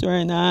Christmas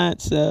or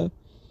not. So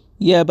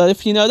Yeah, but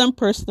if you know them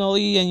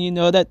personally and you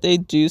know that they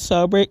do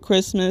celebrate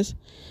Christmas,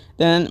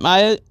 then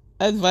my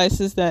advice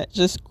is that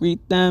just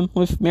greet them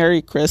with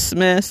Merry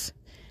Christmas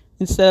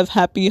instead of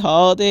Happy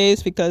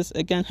Holidays, because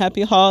again,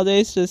 Happy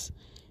Holidays just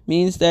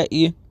means that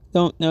you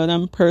don't know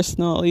them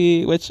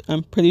personally, which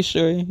I'm pretty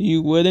sure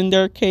you would in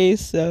their case,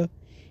 so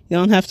you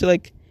don't have to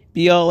like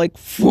be all like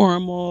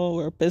formal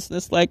or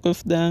business-like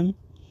with them.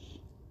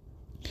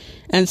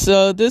 And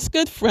so this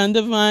good friend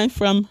of mine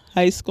from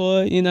high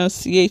school,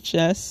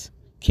 CHS,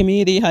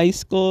 Community High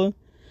School,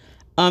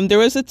 there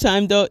was a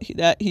time though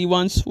that he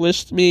once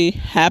wished me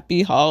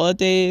happy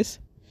holidays.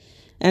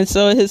 And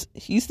so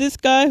he's this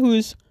guy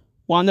who's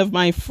one of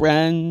my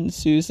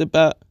friends who's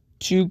about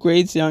 2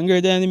 grades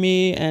younger than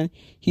me, and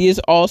he is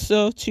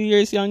also 2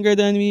 years younger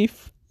than me.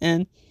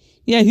 And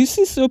yeah, he's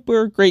a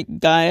super great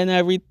guy and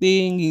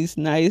everything. He's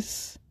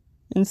nice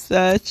and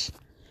such.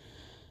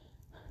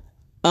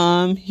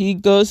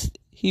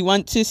 He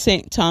went to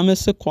St.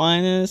 Thomas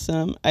Aquinas.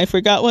 I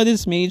forgot what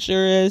his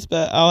major is,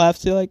 but I'll have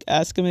to like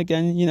ask him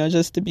again,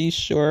 just to be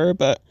sure.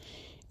 But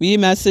we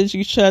message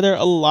each other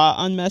a lot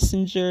on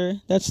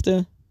Messenger. That's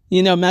the,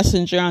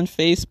 Messenger on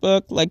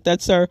Facebook. Like,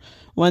 that's our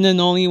one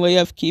and only way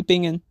of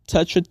keeping in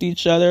touch with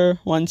each other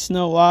once in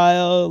a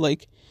while.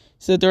 Like,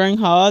 so during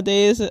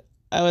holidays,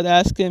 I would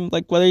ask him,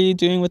 like, what are you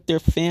doing with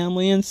your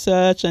family and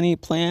such? Any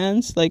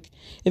plans? Like,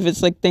 if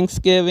it's, like,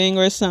 Thanksgiving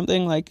or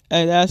something, like,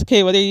 I'd ask,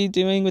 hey, what are you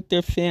doing with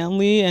your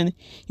family? And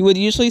he would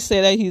usually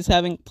say that he's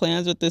having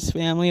plans with his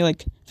family,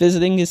 like,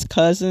 visiting his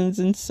cousins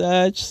and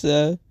such.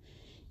 So,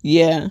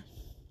 yeah.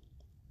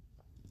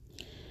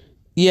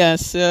 Yeah,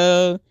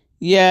 so,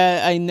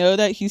 yeah, I know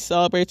that he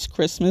celebrates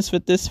Christmas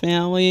with his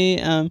family.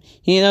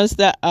 He knows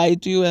that I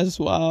do as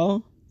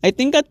well. I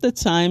think at the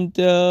time,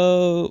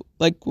 though,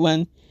 like,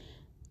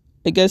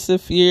 I guess a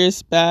few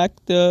years back,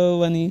 though,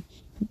 when he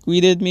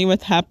greeted me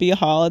with happy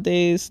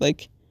holidays,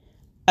 like,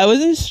 I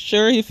wasn't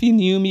sure if he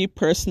knew me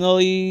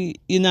personally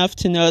enough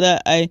to know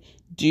that I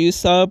do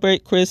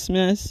celebrate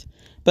Christmas,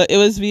 but it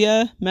was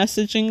via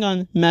messaging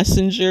on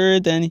Messenger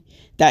then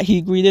that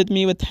he greeted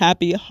me with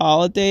happy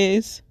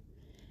holidays.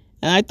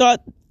 And I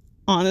thought,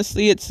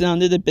 honestly, it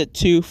sounded a bit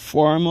too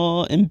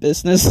formal and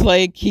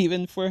business-like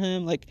even for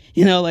him. Like,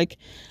 like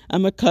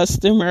I'm a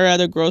customer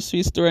at a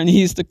grocery store and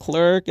he's the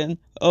clerk, and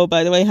oh,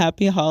 by the way,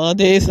 happy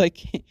holidays. Like,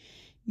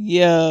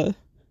 yeah,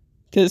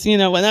 because,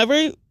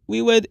 whenever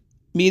we would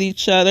meet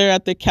each other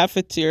at the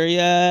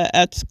cafeteria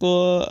at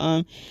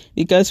school,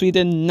 because we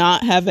did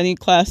not have any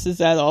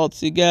classes at all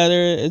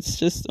together, it's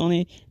just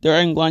only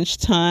during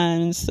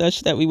lunchtime and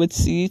such that we would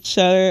see each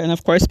other, and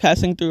of course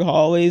passing through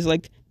hallways,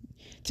 like,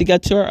 to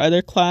get to our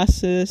other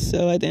classes.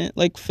 So I didn't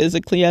like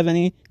physically have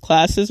any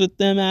classes with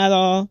them at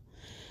all,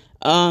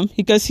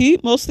 because he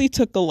mostly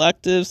took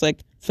electives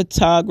like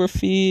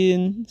photography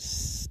and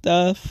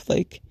stuff.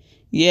 Like,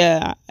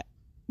 yeah,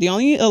 the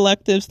only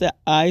electives that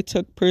I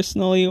took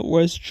personally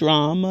was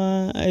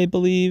drama, I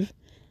believe.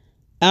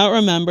 I don't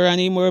remember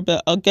anymore,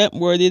 but I'll get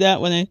more to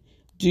that when I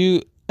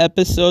do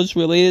episodes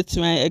related to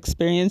my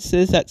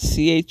experiences at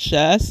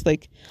CHS,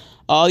 like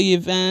all the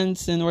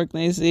events and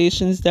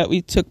organizations that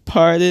we took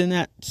part in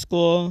at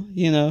school,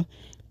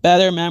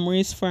 better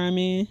memories for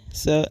me.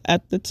 So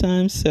at the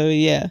time, so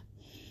yeah.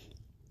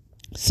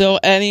 So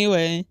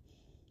anyway,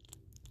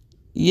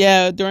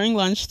 yeah, during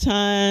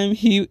lunchtime,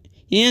 he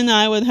and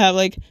I would have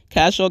like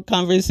casual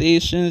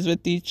conversations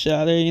with each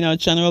other,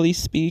 generally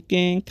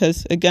speaking,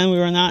 because again, we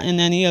were not in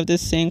any of the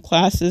same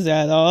classes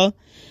at all.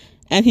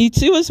 And he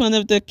too was one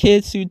of the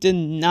kids who did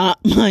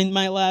not mind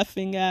my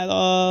laughing at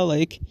all.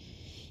 Like,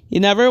 he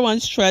never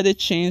once tried to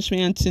change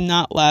me into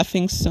not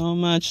laughing so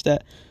much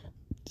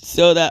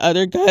so that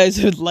other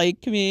guys would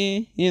like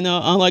me,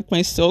 unlike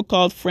my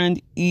so-called friend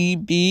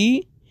EB,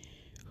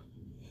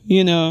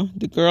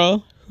 the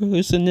girl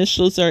whose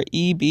initials are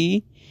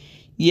EB.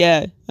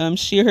 Yeah,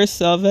 she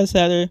herself has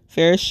had her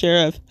fair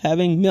share of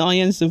having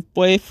millions of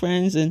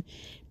boyfriends and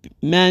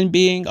men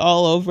being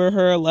all over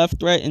her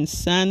left, right, and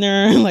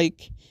center.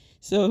 Like,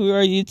 so who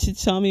are you to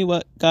tell me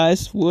what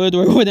guys would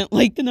or wouldn't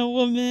like in a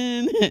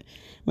woman?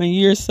 When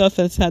you yourself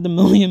has had a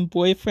million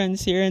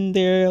boyfriends here and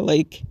there.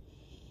 Like,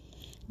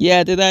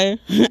 yeah, did I?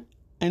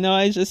 I know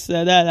I just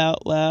said that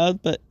out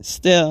loud, but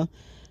still,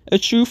 a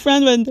true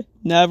friend would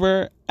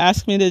never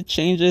ask me to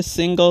change a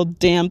single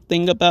damn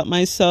thing about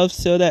myself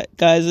so that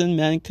guys and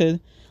men could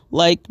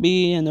like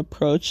me and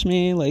approach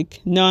me.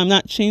 Like, no, I'm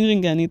not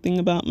changing anything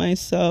about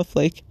myself.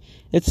 Like,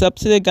 it's up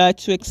to the guy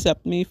to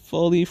accept me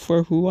fully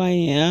for who I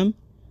am.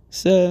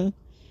 So,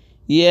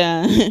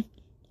 yeah.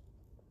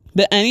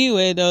 But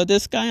anyway, though,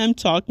 this guy I'm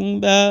talking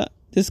about,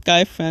 this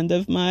guy friend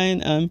of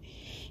mine,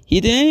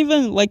 he didn't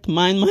even, like,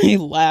 mind my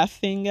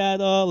laughing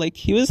at all. Like,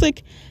 he was,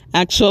 like,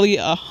 actually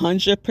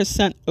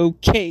 100%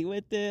 okay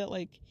with it.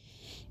 Like,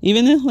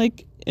 even if,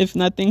 like, if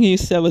nothing he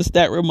said was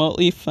that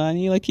remotely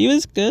funny, like, he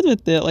was good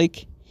with it.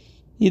 Like,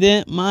 he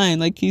didn't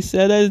mind. Like, he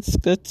said that it's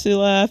good to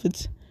laugh.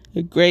 It's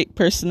a great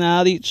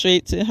personality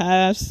trait to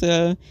have.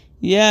 So,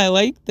 yeah, I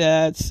like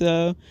that.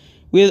 So,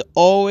 we'd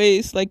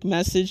always like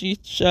message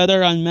each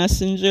other on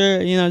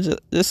Messenger,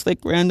 just like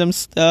random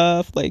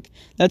stuff. Like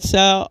that's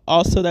how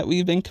also that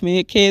we've been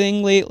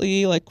communicating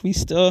lately. Like we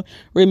still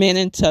remain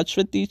in touch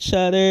with each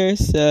other.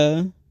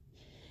 So,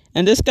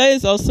 and this guy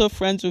is also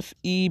friends with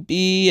EB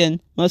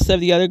and most of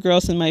the other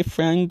girls in my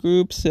friend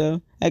group.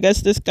 So I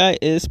guess this guy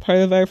is part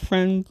of our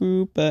friend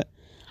group, but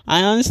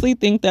I honestly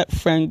think that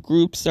friend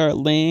groups are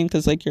lame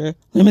because, like, you're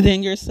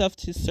limiting yourself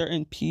to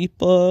certain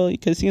people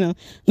because,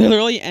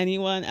 literally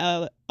anyone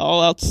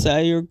all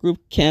outside your group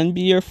can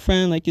be your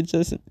friend. Like, it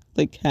doesn't,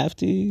 like, have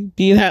to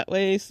be that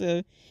way.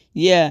 So,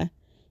 yeah.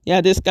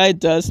 Yeah, this guy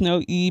does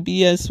know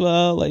EB as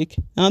well. Like,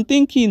 I don't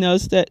think he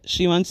knows that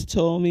she once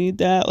told me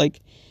that, like,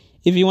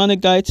 if you want a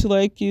guy to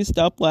like you,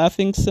 stop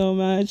laughing so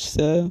much.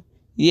 So,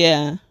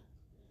 yeah.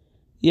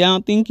 Yeah, I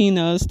don't think he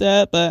knows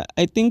that, but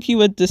I think he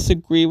would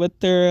disagree with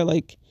her.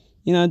 Like,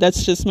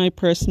 that's just my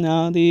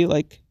personality.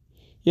 Like,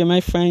 you're my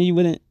friend. You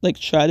wouldn't, like,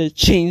 try to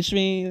change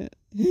me.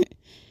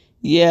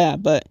 Yeah,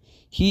 but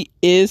he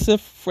is a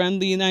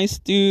friendly, nice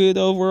dude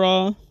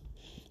overall.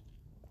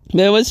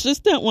 But it was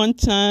just that one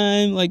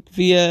time, like,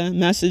 via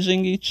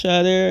messaging each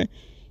other,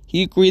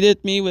 he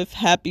greeted me with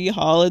happy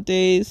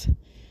holidays.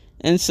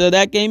 And so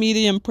that gave me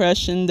the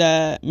impression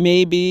that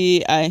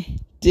maybe I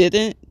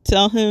didn't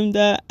tell him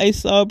that I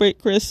celebrate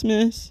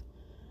Christmas.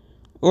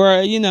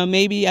 Or,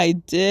 maybe I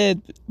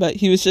did, but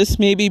he was just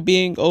maybe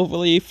being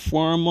overly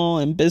formal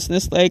and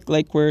businesslike,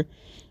 like we're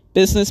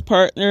business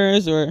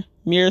partners or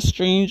mere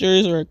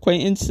strangers or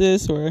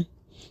acquaintances, or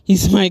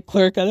he's my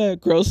clerk at a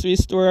grocery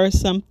store or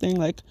something.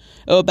 Like,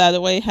 oh, by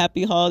the way,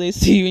 happy holidays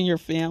to you and your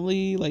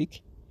family. Like,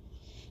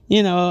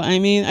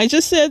 I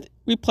just said,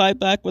 reply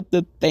back with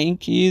the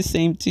thank you,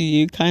 same to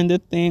you kind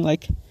of thing.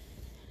 Like,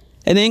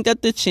 I didn't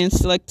get the chance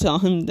to, like, tell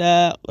him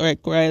that,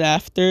 like, right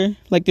after,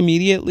 like,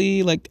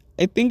 immediately. Like,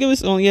 I think it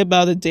was only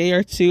about a day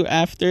or two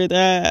after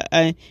that,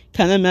 I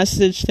kind of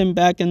messaged him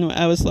back, and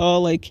I was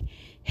all like,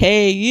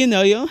 hey, you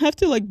don't have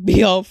to, like,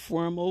 be all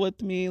formal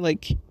with me.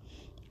 Like,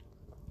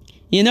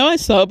 I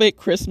celebrate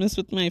Christmas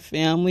with my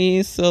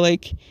family, so,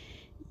 like,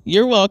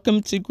 you're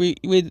welcome to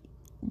greet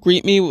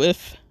me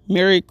with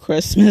Merry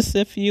Christmas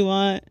if you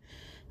want,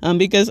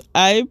 because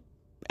I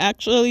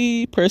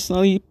actually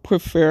personally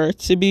prefer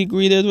to be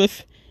greeted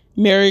with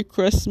Merry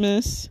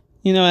Christmas,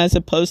 as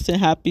opposed to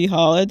Happy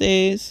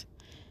Holidays.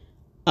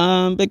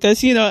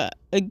 Because,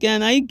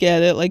 again, I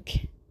get it,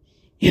 like,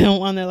 you don't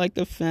want to, like,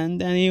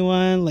 offend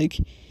anyone. Like,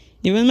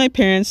 even my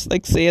parents,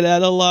 like, say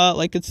that a lot,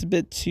 like, it's a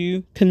bit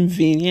too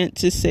convenient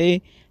to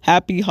say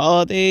Happy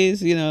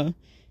Holidays,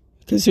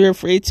 because you're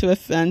afraid to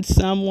offend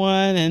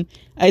someone. And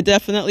I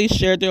definitely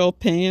share their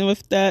opinion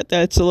with that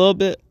it's a little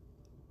bit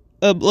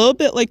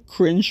like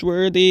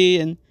cringeworthy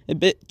and a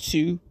bit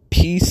too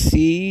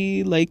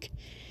PC. Like,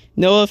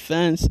 no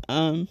offense,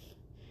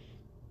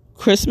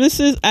 Christmas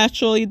is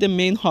actually the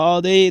main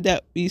holiday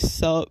that we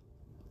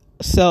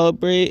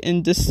celebrate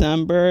in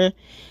December,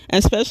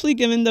 and especially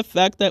given the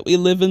fact that we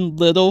live in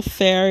Little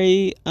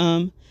Ferry,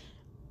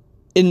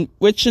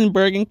 which in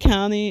Bergen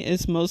County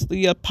is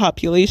mostly a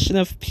population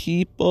of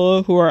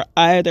people who are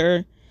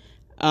either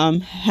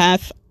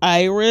half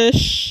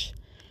Irish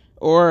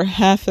or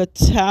half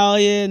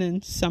Italian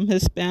and some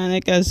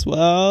Hispanic as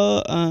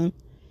well.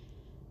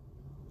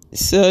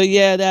 So,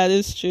 yeah, that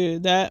is true.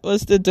 That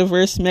was the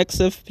diverse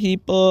mix of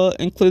people,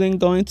 including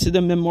going to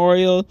the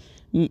Memorial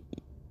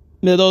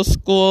Middle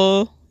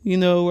School,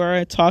 where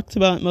I talked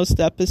about most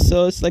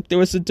episodes. Like, there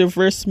was a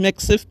diverse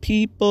mix of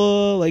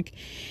people, like,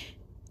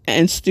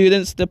 and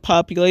students, the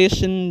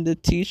population, the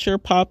teacher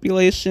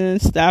population,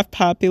 staff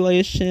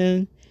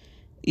population.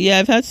 Yeah,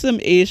 I've had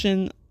some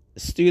Asian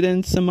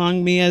students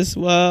among me as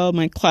well,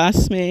 my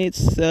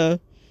classmates. So,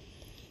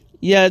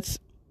 yeah,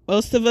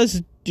 most of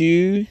us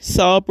do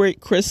celebrate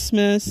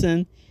Christmas,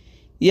 and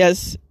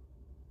yes,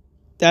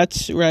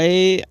 that's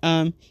right.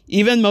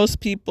 Even most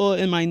people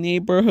in my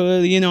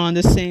neighborhood, on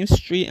the same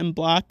street and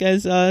block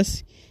as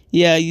us,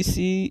 yeah, you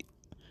see,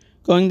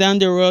 going down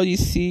the road, you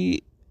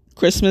see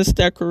Christmas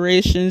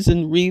decorations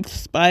and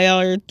wreaths by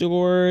our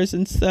doors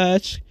and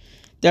such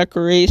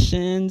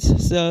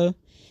decorations. So,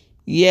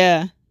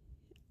 yeah,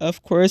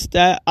 of course,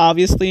 that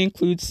obviously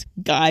includes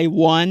Guy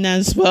 1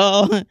 as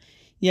well.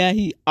 Yeah,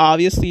 he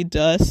obviously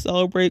does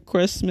celebrate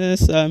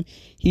Christmas.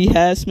 He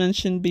has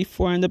mentioned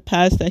before in the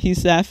past that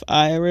he's half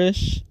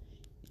Irish,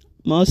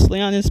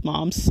 mostly on his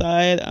mom's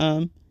side.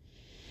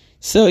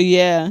 So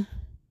yeah,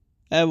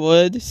 I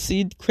would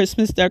see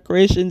Christmas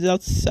decorations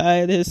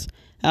outside his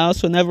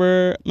house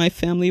whenever my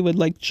family would,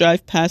 like,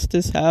 drive past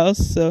his house.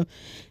 So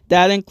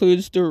that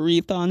includes the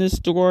wreath on his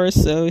door.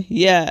 So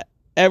yeah,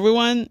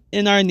 everyone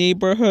in our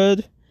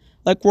neighborhood,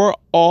 like, we're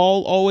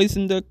all always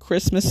in the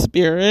Christmas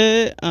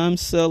spirit.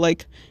 So,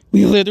 like,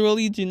 we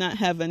literally do not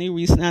have any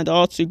reason at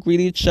all to greet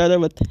each other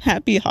with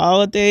Happy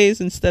Holidays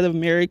instead of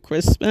Merry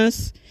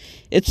Christmas.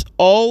 It's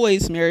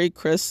always Merry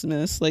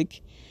Christmas.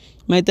 Like,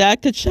 my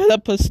dad could shut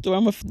up a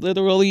storm with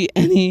literally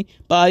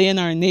anybody in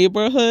our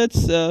neighborhood.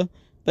 So,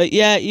 but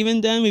yeah,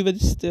 even then we would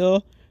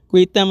still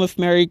greet them with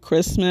Merry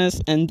Christmas,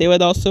 and they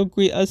would also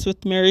greet us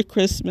with Merry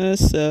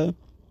Christmas. So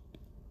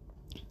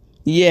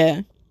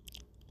yeah.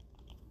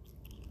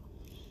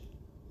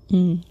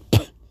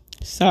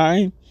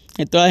 Sorry.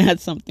 I thought I had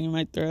something in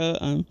my throat.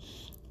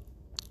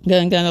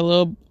 Gonna get a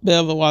little bit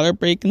of a water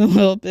break in a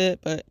little bit,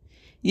 but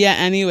yeah,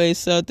 anyway,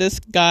 so this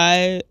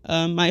guy,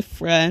 my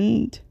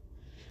friend,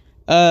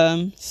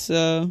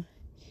 so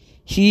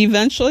he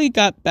eventually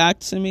got back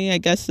to me, I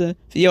guess a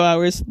few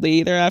hours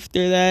later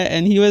after that,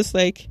 and he was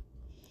like,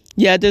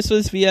 yeah, this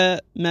was via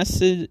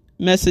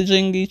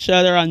messaging each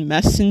other on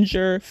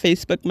Messenger,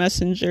 Facebook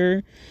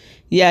Messenger.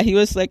 Yeah, he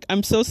was like,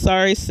 I'm so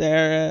sorry,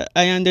 Sarah,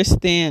 I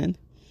understand.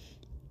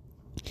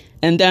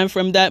 And then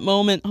from that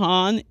moment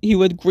on, he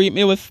would greet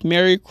me with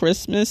Merry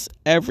Christmas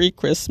every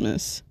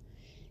Christmas.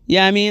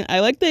 Yeah, I mean, I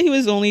like that he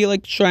was only,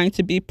 like, trying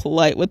to be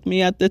polite with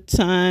me at the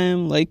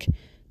time, like,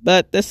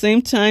 but at the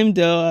same time,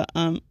 though,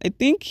 I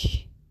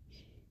think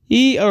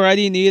he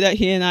already knew that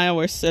he and I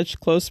were such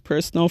close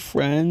personal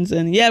friends,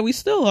 and yeah, we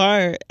still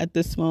are at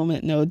this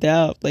moment, no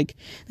doubt. Like,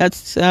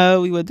 that's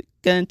how we would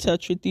get in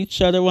touch with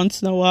each other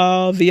once in a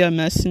while via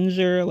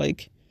Messenger,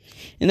 like,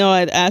 you know,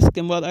 I'd ask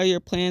him, what are your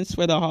plans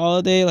for the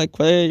holiday? Like,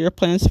 what are your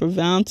plans for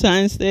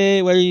Valentine's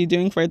Day? What are you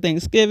doing for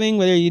Thanksgiving?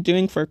 What are you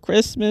doing for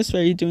Christmas?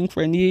 What are you doing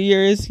for New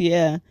Year's?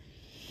 Yeah.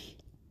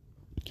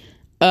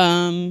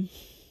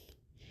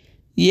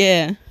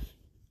 Yeah.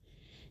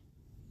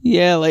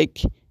 Yeah,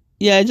 like,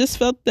 yeah, I just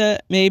felt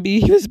that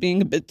maybe he was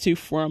being a bit too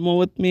formal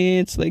with me.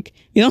 It's like,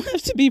 you don't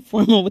have to be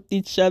formal with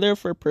each other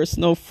for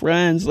personal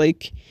friends.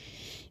 Like,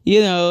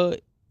 you know,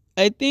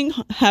 I think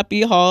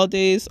Happy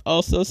Holidays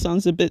also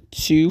sounds a bit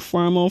too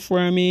formal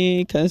for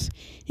me because,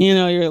 you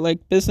know, you're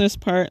like business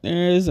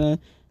partners, a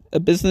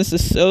business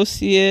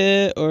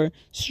associate or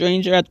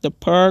stranger at the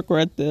park or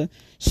at the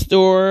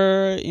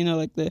store, you know,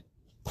 like the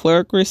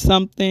clerk or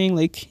something.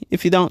 Like,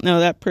 if you don't know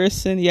that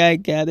person, yeah, I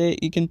get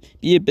it. You can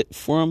be a bit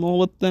formal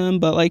with them,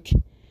 but like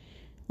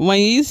when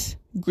you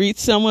greet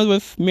someone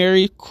with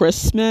Merry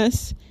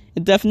Christmas,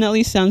 it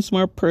definitely sounds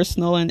more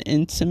personal and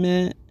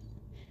intimate.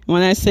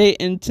 When I say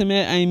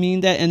intimate, I mean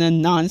that in a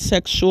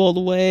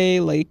non-sexual way,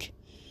 like,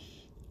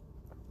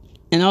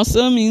 and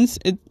also means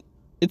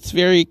it's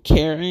very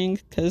caring,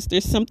 because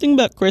there's something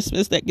about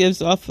Christmas that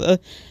gives off a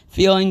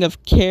feeling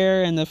of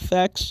care and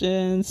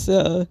affection.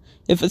 So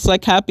if it's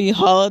like Happy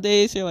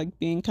Holidays, you're like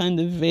being kind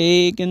of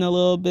vague and a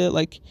little bit,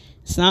 like,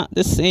 it's not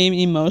the same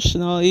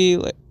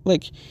emotionally,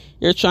 like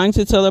you're trying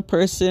to tell a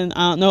person,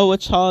 I don't know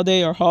which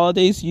holiday or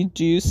holidays you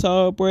do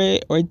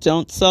celebrate or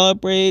don't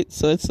celebrate,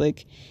 so it's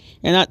like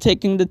you're not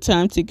taking the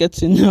time to get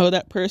to know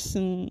that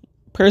person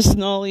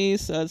personally.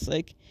 So it's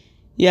like,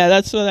 yeah,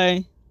 that's what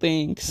I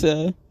think.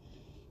 So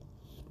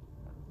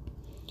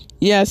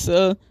yeah,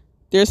 so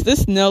there's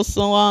this nail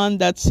salon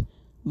that's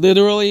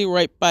literally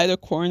right by the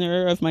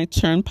corner of my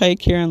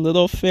turnpike here in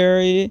Little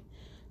Ferry,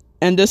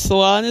 and the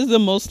salon is a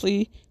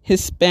mostly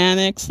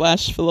Hispanic /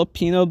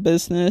 Filipino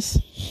business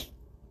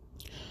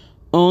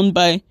owned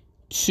by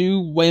two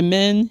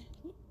women,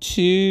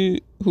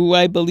 who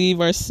I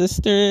believe are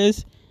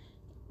sisters,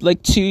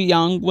 like two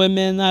young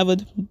women, I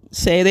would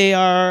say they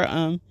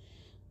are.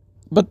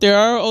 But there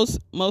are also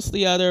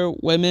mostly other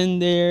women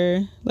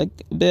there, like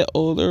a bit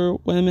older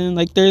women.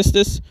 Like, there's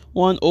this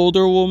one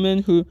older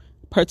woman who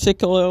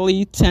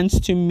particularly tends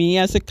to me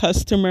as a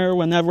customer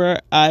whenever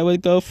I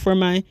would go for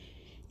my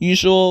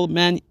usual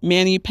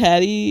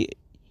mani-pedi.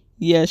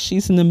 Yeah,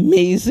 she's an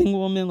amazing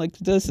woman. Like,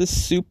 does a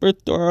super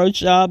thorough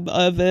job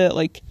of it.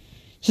 Like,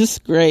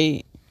 just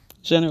great,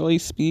 generally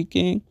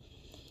speaking.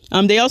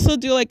 They also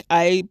do like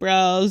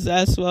eyebrows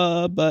as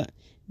well, but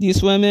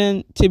these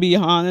women, to be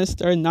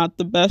honest, are not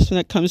the best when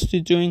it comes to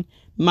doing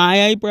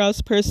my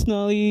eyebrows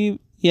personally.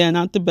 Yeah,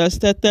 not the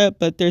best at that,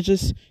 but they're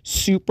just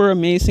super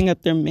amazing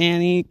at their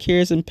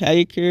manicures and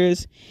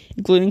pedicures,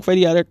 including for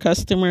the other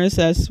customers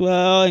as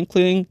well,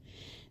 including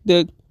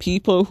the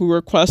people who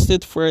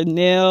requested for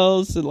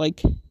nails,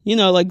 like, you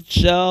know, like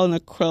gel and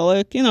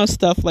acrylic, you know,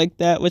 stuff like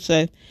that, which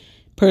I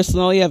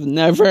personally have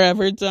never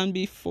ever done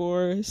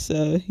before.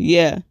 So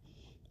yeah.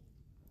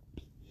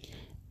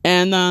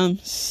 And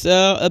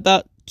so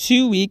about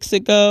 2 weeks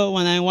ago,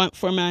 when I went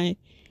for my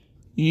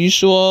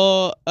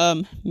usual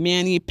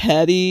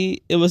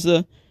mani-pedi, it was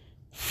a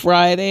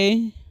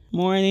Friday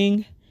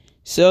morning.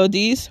 So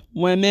these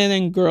women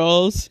and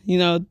girls, you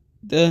know,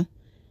 the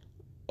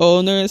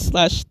owners /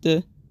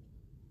 the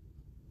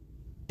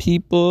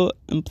people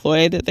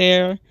employed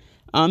there,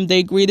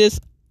 they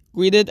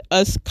greeted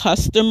us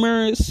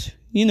customers,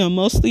 you know,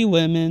 mostly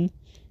women,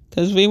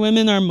 because we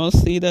women are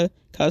mostly the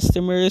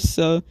customers.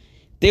 So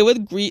they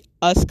would greet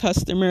us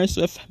customers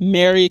with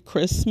Merry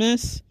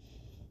Christmas.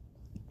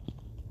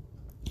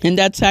 And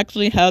that's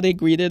actually how they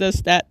greeted us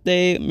that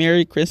day,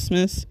 Merry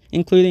Christmas,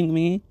 including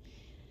me.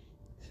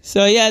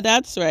 So yeah,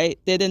 that's right.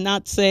 They did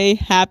not say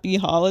Happy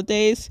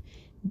Holidays.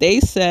 They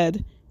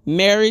said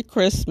Merry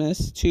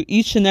Christmas to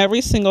each and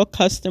every single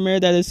customer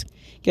that is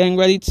getting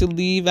ready to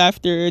leave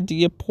after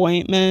the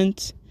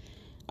appointment.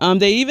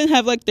 They even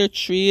have like their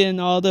tree and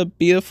all the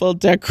beautiful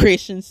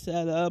decorations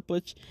set up,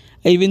 which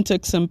I even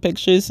took some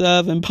pictures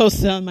of and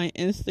posted on my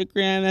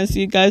Instagram, as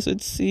you guys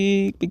would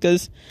see,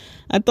 because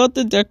I thought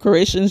the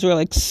decorations were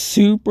like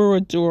super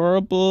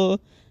adorable.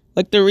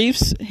 Like the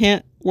wreaths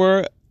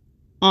were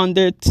on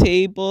their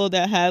table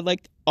that had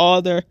like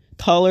all their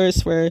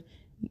colors for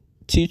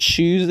to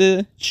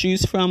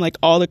choose from, like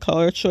all the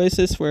color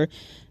choices for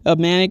a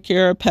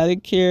manicure or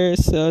pedicure.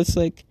 So it's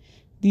like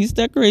these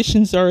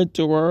decorations are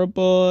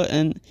adorable,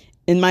 and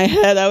in my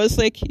head I was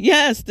like,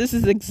 yes, this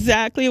is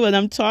exactly what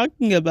I'm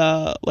talking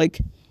about, like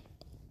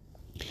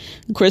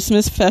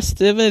Christmas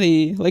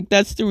festivity. Like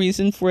that's the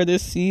reason for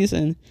this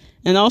season.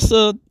 And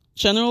also,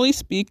 generally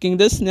speaking,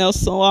 this nail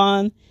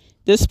salon,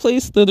 this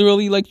place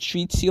literally like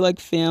treats you like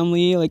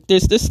family. Like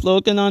there's this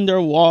slogan on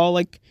their wall,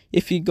 like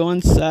if you go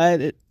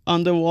inside it,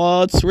 on the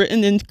wall it's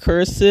written in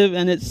cursive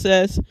and it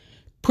says,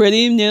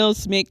 "Pretty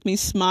nails make me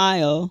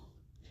smile."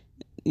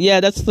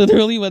 Yeah, that's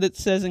literally what it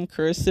says in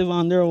cursive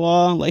on their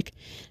wall, like,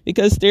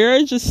 because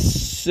they're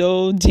just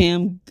so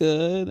damn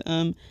good.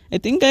 I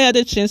think I had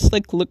a chance to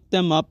like look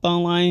them up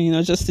online,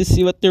 just to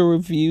see what their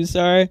reviews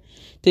are.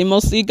 They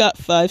mostly got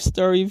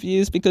 5-star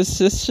reviews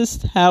because it's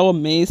just how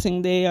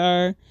amazing they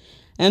are.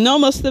 And I know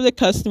most of the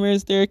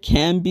customers there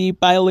can be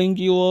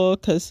bilingual,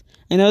 because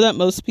I know that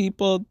most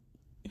people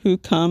who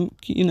come,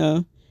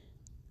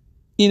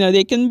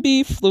 they can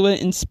be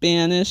fluent in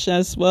Spanish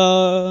as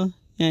well.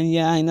 And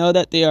yeah, I know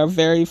that they are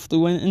very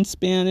fluent in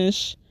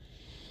Spanish.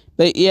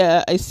 But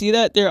yeah, I see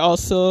that they're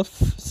also,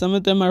 some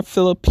of them are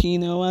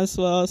Filipino as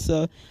well.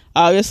 So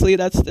obviously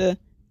that's the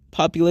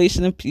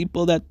population of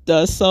people that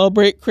does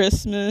celebrate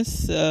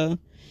Christmas. So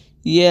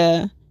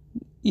yeah,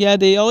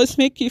 they always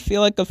make you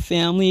feel like a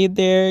family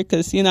there.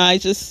 Because,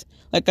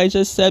 like I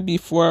just said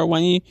before,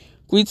 when you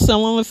greet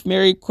someone with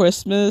Merry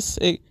Christmas,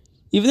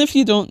 even if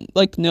you don't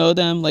like know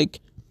them like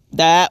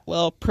that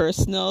well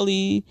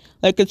personally,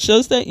 like it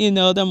shows that you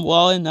know them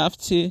well enough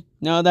to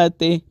know that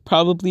they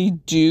probably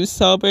do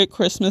celebrate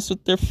Christmas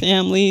with their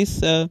family.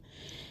 So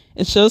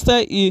it shows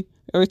that you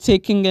are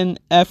taking an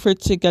effort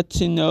to get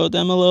to know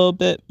them a little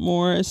bit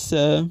more.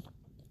 So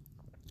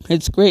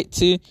it's great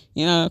to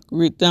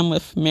greet them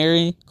with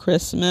Merry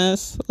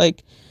Christmas.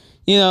 Like,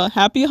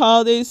 Happy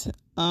Holidays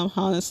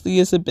honestly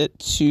is a bit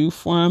too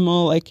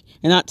formal. Like,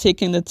 you're not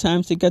taking the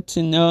time to get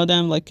to know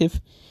them. Like,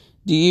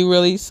 do you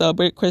really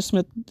celebrate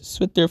Christmas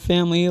with your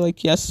family?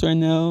 Like, yes or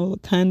no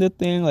kind of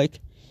thing. Like,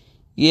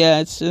 yeah,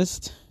 it's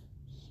just,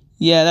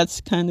 yeah,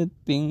 that's kind of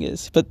thing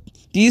is. But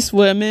these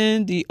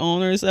women, the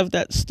owners of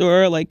that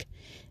store, like,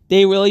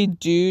 they really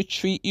do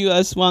treat you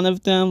as one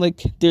of them.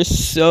 Like, they're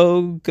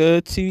so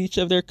good to each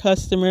of their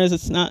customers.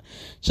 It's not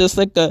just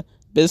like a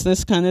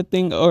business kind of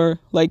thing, or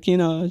like,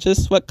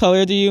 just what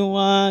color do you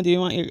want? Do you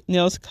want your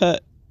nails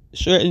cut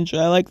short and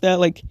dry like that?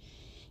 Like,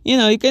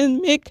 you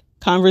can make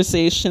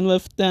conversation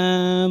with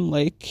them.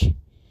 Like,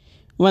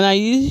 when I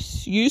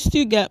used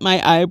to get my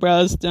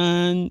eyebrows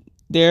done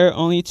there,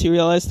 only to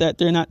realize that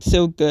they're not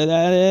so good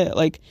at it,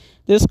 like,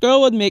 this girl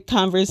would make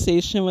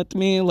conversation with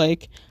me,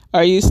 like,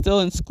 are you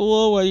still in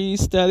school? What are you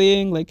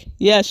studying? Like,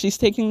 yeah, she's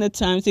taking the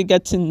time to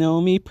get to know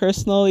me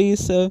personally,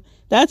 so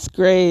that's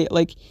great.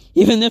 Like,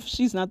 even if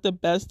she's not the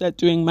best at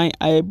doing my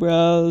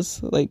eyebrows,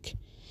 like,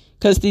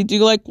 because they do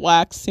like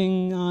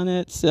waxing on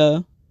it,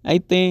 so I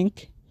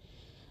think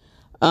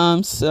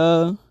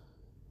so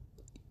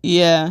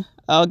yeah,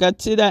 I'll get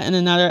to that in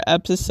another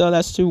episode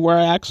as to where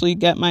I actually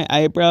get my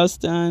eyebrows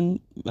done.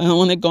 I don't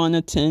want to go on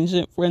a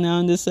tangent for now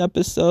in this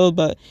episode,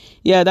 but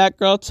yeah, that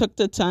girl took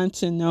the time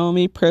to know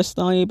me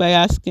personally by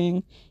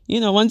asking,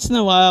 once in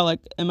a while,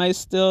 like, am I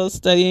still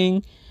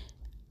studying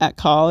at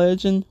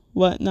college and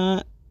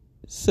whatnot?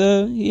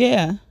 So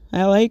yeah,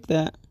 I like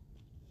that.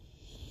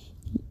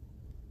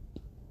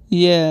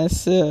 Yeah,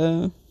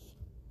 so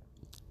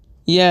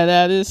yeah,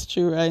 that is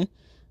true, right?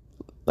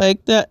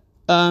 Like that,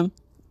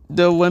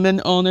 the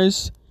women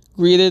owners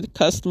greeted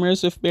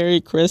customers with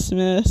Merry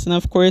Christmas, and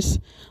of course,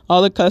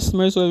 all the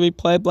customers would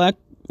reply back,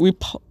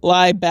 with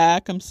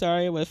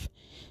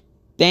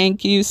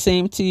thank you,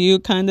 same to you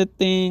kind of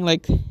thing.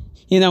 Like,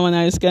 when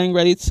I was getting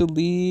ready to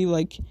leave,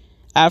 like,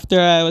 after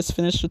I was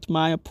finished with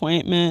my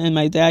appointment and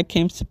my dad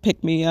came to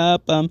pick me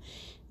up,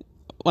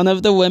 one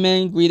of the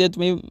women greeted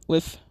me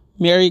with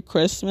Merry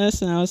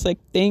Christmas, and I was like,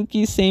 thank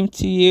you, same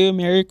to you,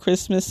 Merry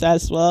Christmas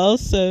as well.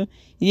 So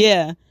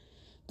yeah,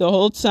 the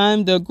whole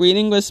time the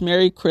greeting was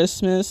Merry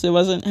Christmas. It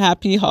wasn't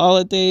Happy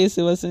Holidays.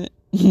 It wasn't,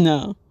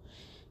 no,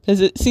 because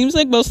it seems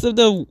like most of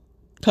the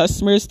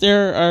customers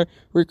there are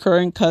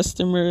recurring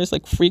customers,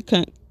 like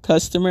frequent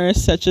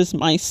customers such as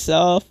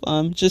myself,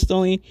 just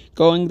only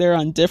going there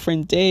on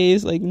different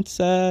days, like, and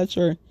such.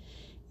 Or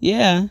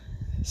yeah,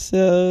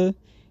 so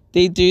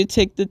they do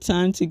take the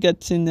time to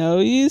get to know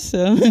you,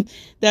 so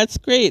that's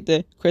great,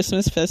 the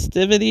Christmas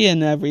festivity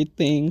and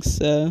everything.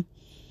 So,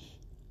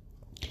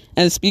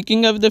 and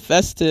speaking of the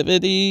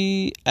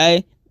festivity,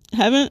 I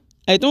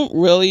don't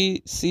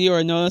really see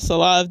or notice a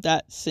lot of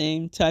that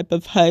same type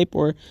of hype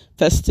or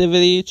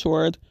festivity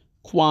toward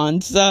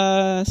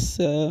Kwanzaa.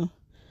 So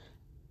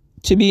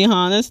to be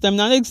honest, I'm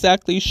not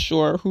exactly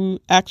sure who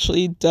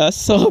actually does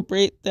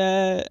celebrate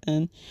that,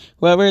 and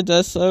whoever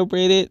does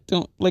celebrate it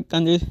don't like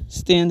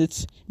understand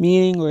its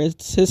meaning or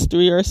its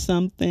history or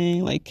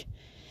something. Like,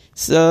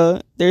 so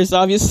there's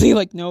obviously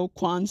like no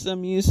Kwanzaa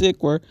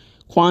music or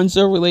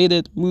Kwanzaa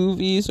related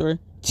movies or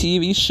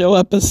TV show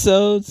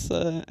episodes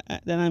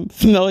that I'm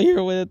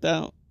familiar with.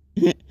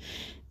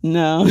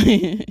 No.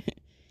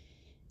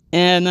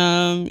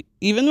 And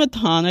even with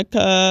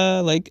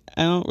Hanukkah, like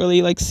I don't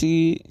really like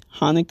hear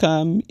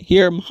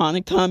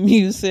Hanukkah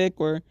music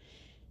or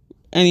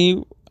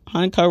any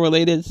Hanukkah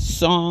related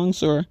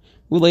songs or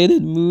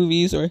related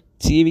movies or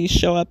TV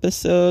show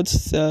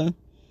episodes. So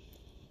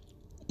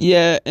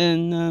yeah,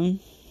 and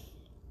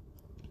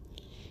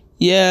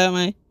yeah,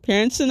 my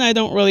parents and I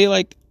don't really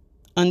like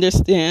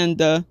understand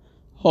the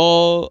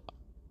whole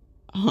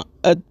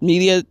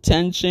media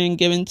attention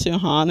given to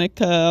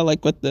Hanukkah,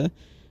 like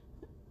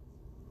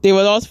they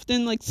would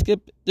often like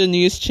skip the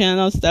news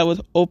channels that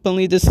would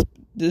openly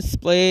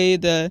display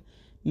the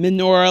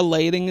menorah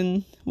lighting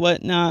and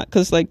whatnot,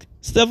 because like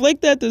stuff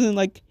like that doesn't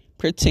like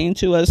pertain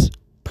to us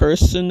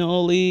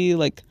personally,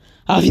 like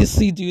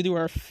obviously due to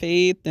our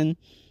faith,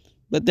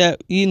 but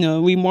that, you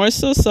know, we more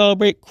so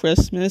celebrate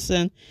Christmas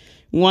and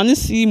want to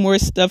see more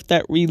stuff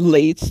that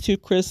relates to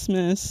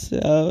Christmas.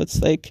 So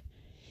it's like,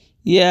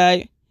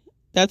 yeah,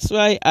 that's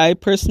why I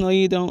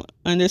personally don't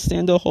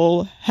understand the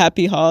whole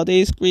Happy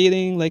Holidays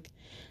greeting. Like,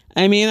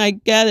 I mean, I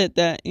get it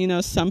that, you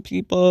know, some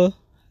people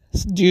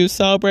do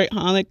celebrate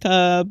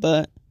Hanukkah,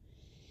 but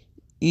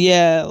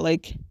yeah,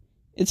 like,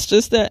 it's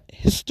just that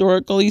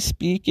historically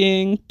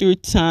speaking, through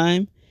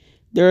time,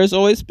 there has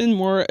always been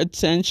more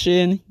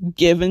attention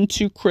given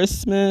to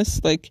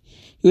Christmas. Like,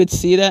 you would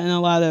see that in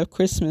a lot of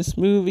Christmas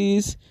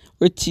movies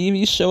or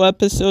TV show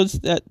episodes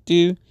that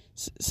do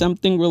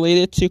something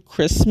related to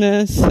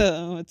Christmas.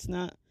 So it's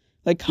not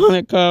like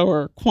Hanukkah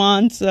or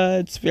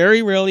Kwanzaa. It's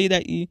very rarely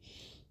that you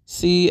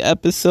see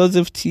episodes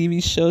of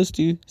TV shows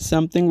do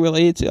something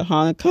related to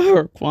Hanukkah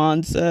or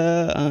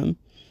Kwanzaa.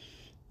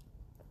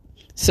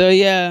 So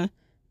yeah,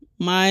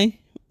 my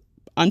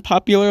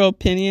unpopular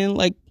opinion,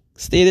 like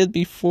stated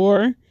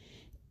before,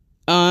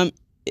 it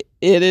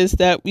is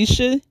that we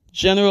should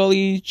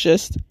generally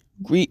just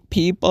greet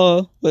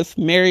people with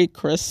Merry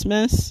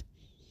Christmas.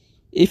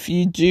 If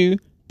you do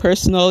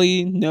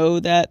personally know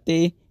that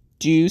they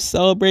do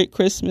celebrate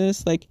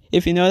Christmas, like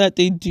if you know that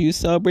they do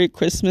celebrate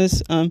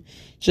Christmas,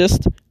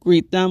 just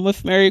greet them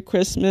with Merry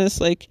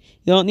Christmas. Like,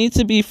 you don't need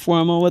to be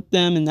formal with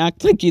them and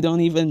act like you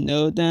don't even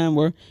know them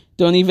or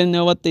don't even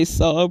know what they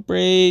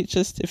celebrate.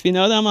 Just if you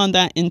know them on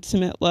that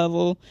intimate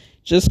level,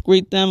 just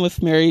greet them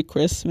with Merry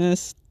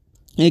Christmas.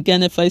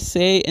 Again, if I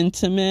say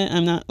intimate,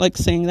 I'm not like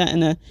saying that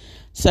in a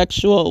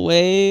sexual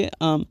way.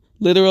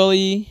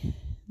 Literally,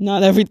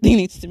 not everything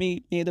needs to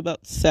be made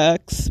about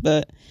sex,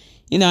 but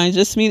you know, I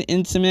just mean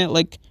intimate,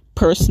 like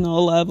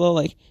personal level.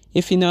 Like,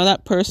 if you know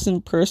that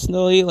person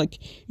personally, like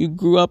you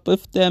grew up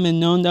with them and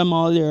known them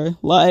all their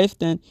life,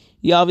 then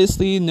you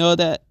obviously know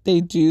that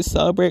they do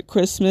celebrate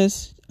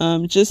Christmas.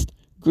 Just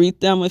greet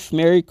them with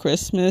Merry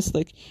Christmas.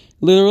 Like,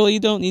 literally, you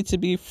don't need to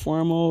be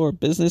formal or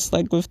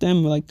business-like with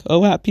them, like,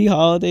 oh, Happy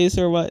Holidays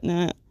or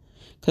whatnot.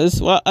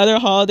 Because what other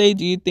holiday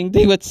do you think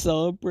they would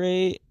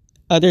celebrate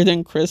other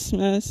than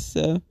Christmas?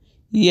 So,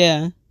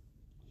 yeah.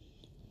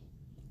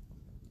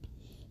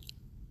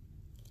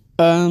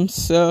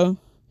 So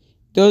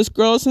those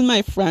girls in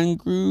my friend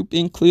group,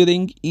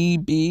 including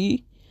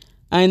EB,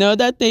 I know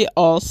that they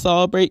all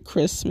celebrate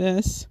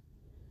Christmas.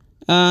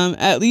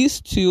 At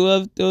least two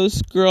of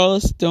those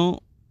girls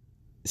don't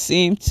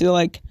seem to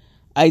like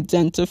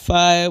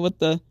identify with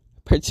the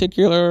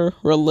particular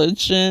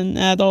religion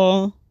at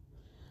all.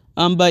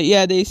 But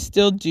yeah, they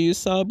still do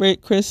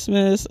celebrate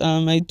Christmas.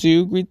 I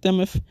do greet them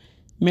with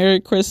Merry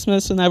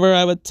Christmas whenever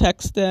I would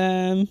text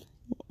them.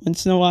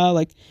 Once in a while,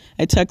 like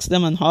I text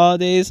them on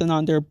holidays and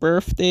on their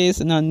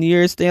birthdays and on New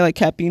Year's Day, like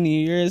Happy New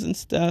Year's and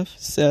stuff.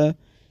 So,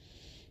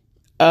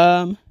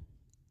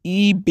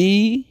 EB,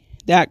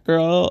 that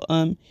girl,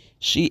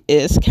 she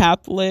is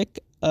Catholic.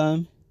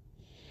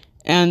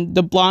 And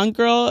the blonde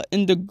girl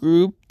in the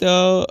group,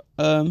 though,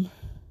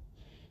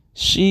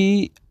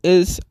 she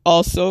is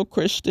also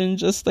Christian,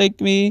 just like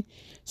me.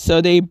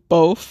 So they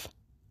both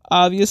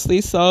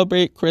obviously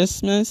celebrate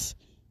Christmas.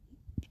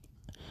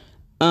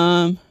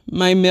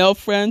 My male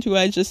friend who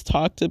I just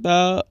talked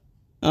about,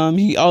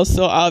 he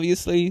also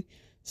obviously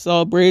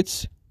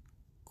celebrates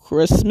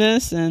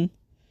Christmas. And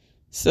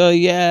so,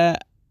 yeah,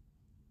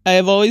 I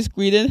have always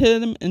greeted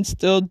him and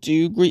still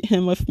do greet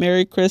him with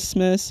Merry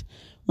Christmas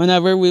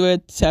whenever we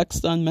would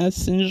text on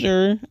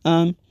Messenger.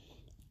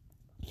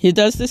 He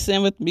does the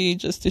same with me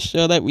just to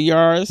show that we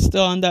are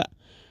still on that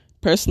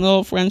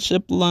personal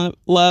friendship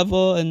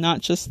level and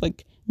not just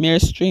like mere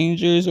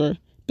strangers or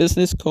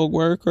business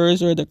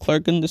co-workers or the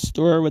clerk in the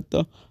store with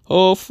the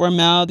whole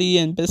formality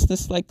and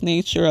business-like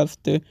nature of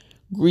the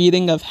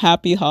greeting of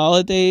Happy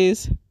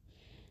Holidays.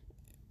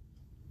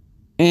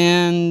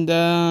 And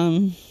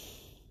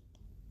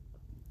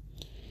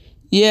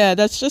yeah,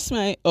 that's just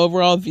my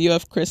overall view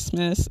of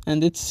Christmas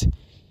and its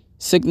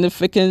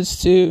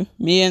significance to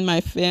me and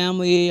my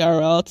family, our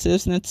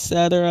relatives, and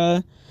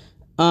etc.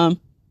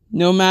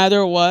 No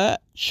matter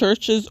what,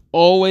 church is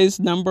always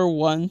number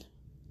one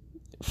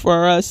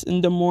for us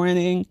in the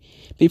morning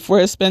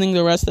before spending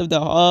the rest of the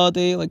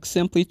holiday, like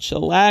simply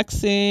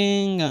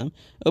chillaxing,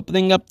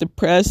 opening up the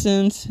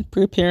presents,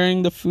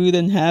 preparing the food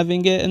and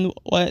having it and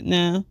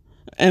whatnot.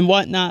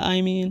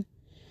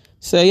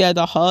 So yeah,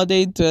 the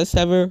holiday does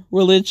have a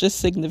religious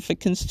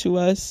significance to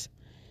us,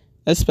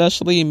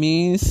 especially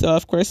me. So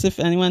of course, if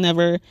anyone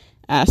ever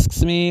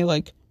asks me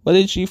like, what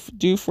did you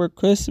do for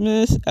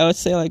Christmas? I would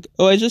say like,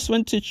 oh, I just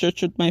went to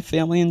church with my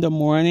family in the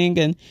morning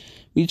and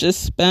we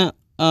just spent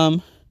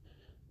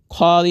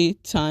quality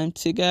time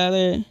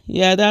together.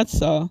 Yeah,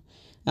 that's all.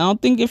 I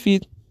don't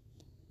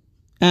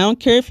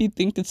care if you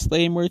think it's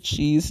lame or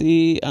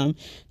cheesy.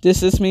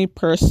 This is me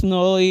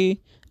personally.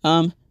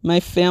 My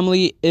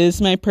family is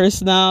my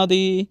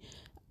personality.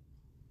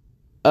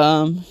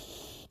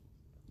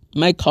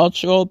 My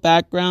cultural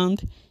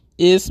background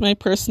is my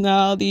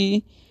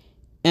personality.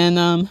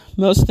 And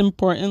most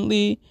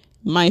importantly,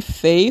 my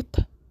faith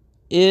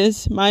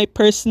is my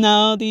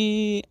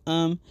personality.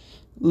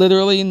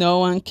 Literally no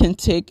one can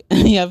take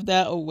any of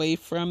that away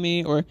from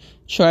me or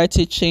try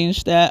to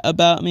change that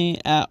about me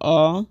at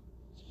all.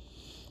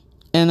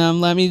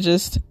 And let me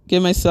just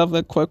give myself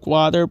a quick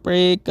water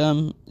break.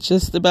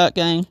 Just about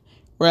getting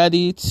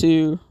ready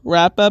to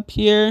wrap up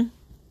here.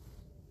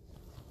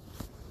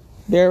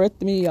 Bear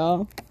with me,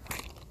 y'all.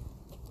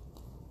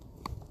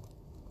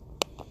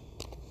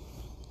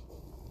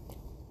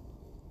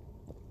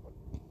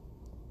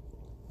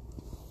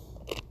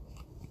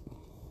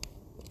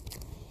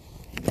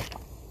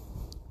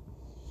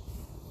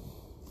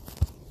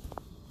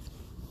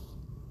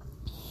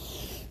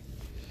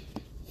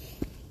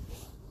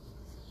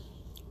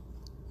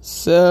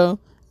 So,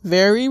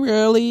 very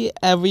rarely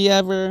have we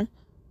ever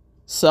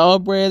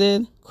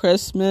celebrated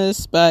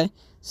Christmas by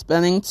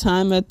spending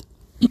time with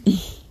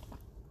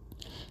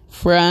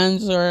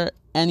friends or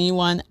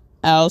anyone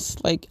else,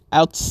 like,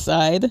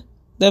 outside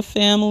the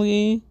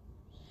family.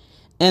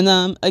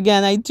 And,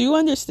 again, I do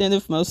understand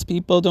if most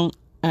people don't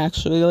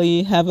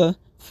actually have a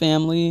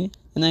family,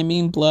 and I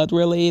mean blood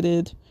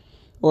related,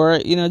 or,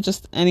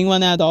 just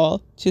anyone at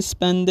all to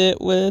spend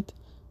it with.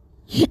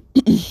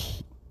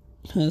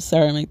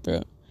 Sorry, my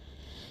throat.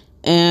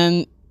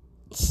 And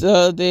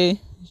so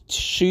they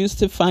choose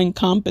to find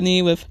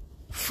company with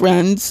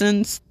friends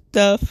and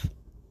stuff.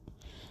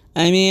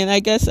 I mean, I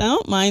guess I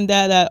don't mind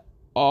that at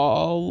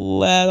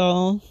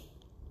all.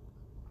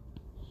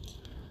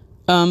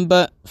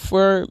 But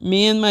for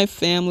me and my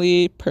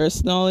family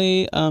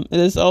personally, it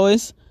is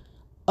always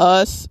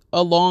us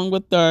along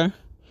with our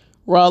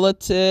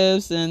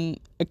relatives and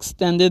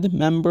extended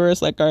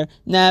members like our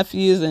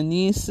nephews and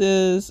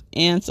nieces,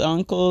 aunts,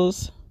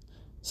 uncles.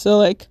 So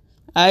like,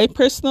 I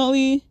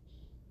personally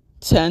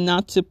tend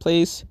not to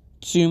place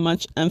too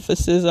much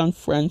emphasis on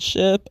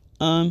friendship,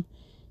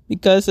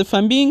 because if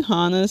I'm being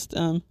honest,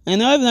 I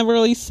know I've never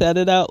really said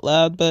it out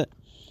loud, but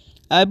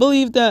I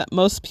believe that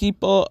most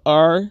people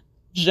are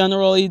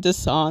generally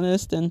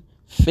dishonest and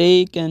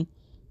fake, and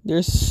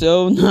they're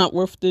so not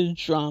worth the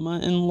drama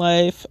in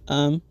life.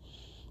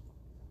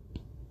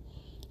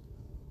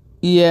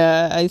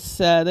 Yeah, I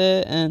said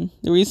it, and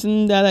the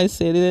reason that I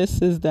say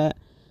this is that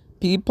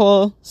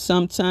people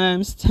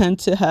sometimes tend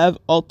to have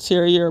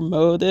ulterior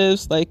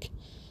motives. Like,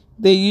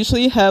 they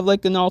usually have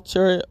like an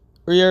ulterior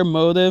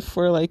motive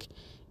for like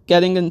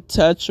getting in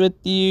touch with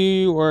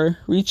you or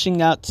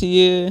reaching out to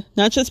you,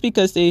 not just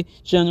because they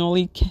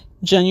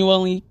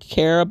genuinely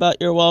care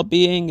about your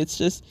well-being. It's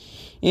just,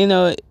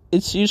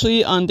 it's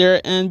usually on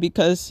their end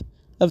because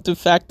of the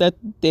fact that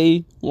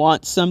they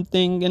want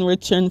something in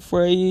return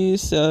for you.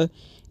 So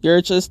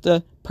you're just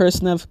a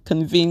person of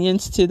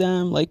convenience to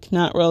them, like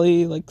not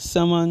really like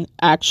someone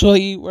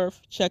actually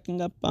worth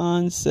checking up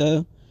on.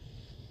 So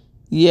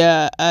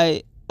yeah,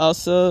 I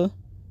also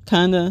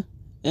kind of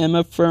am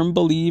a firm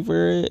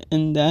believer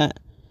in that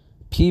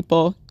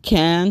people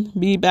can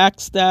be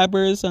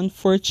backstabbers,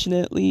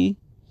 unfortunately.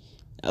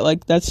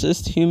 Like, that's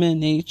just human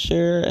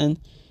nature, and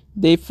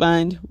they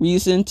find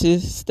reason to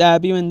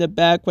stab you in the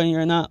back when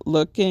you're not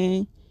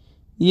looking.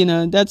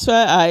 That's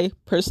why I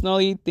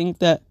personally think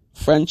that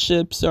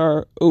friendships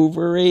are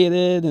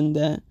overrated, and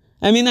that,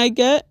 I mean, I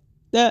get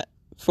that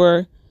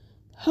for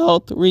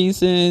health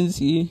reasons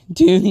you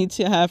do need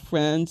to have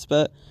friends,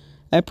 but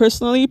I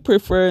personally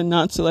prefer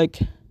not to like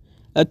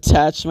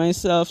attach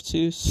myself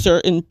to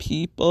certain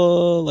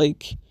people,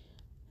 like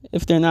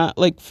if they're not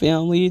like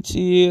family to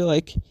you,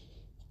 like,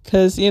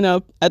 because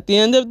at the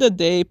end of the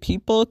day,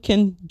 people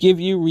can give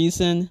you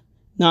reason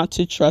not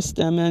to trust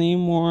them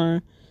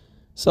anymore.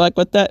 So like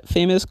with that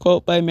famous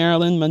quote by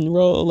Marilyn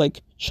Monroe,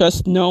 like,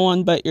 trust no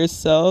one but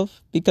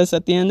yourself, because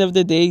at the end of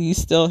the day, you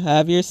still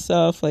have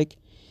yourself. Like,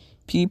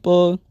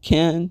 people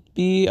can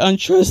be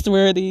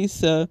untrustworthy.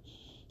 So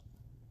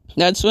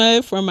that's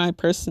why for my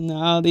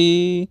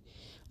personality,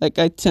 like,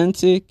 I tend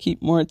to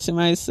keep more to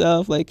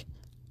myself. Like,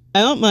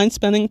 I don't mind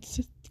spending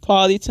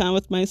quality time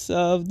with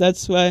myself.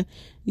 That's why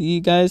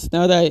You guys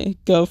know that I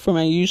go for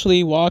my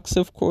usually walks,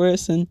 of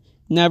course, and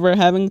never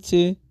having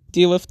to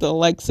deal with the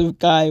likes of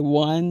Guy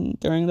 1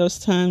 during those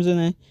times when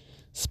I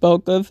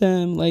spoke of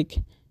him. Like,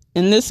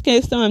 in this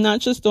case, though, I'm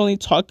not just only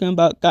talking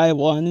about Guy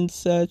 1 and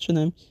such, and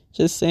I'm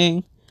just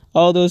saying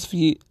all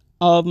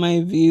of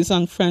my views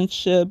on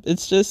friendship.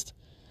 It's just,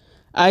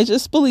 I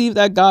just believe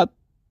that God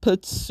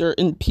puts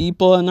certain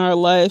people in our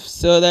life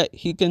so that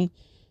he can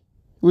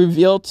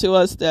reveal to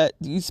us that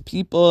these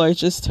people are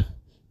just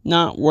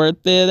not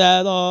worth it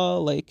at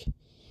all. Like,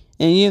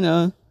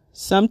 and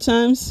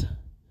sometimes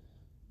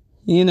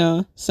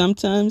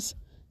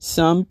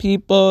some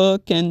people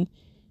can,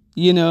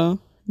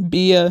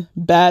 be a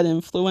bad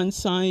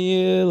influence on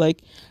you,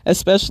 like,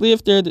 especially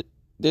if they're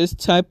this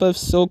type of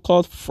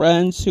so-called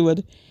friends who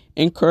would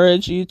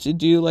encourage you to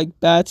do, like,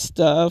 bad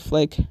stuff,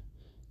 like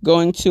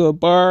going to a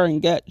bar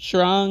and get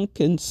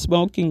drunk and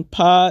smoking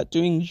pot,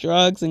 doing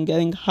drugs and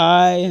getting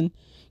high and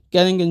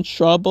getting in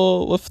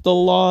trouble with the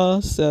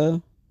law.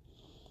 So,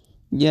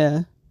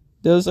 yeah,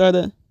 those are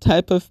the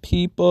type of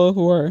people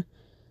who are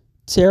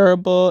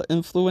terrible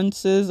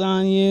influences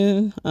on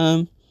you.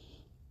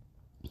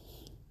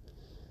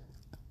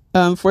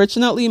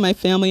 Fortunately, my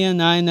family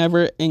and I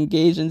never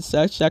engage in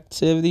such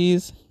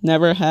activities,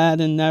 never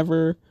had and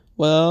never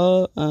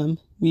will.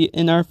 We,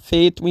 in our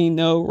faith, we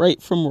know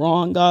right from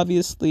wrong,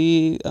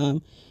 obviously.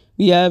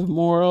 We have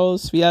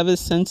morals, we have a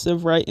sense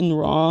of right and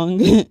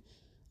wrong,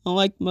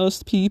 unlike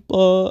most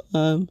people.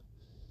 And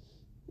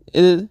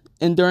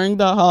during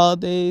the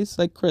holidays,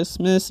 like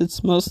Christmas,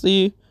 it's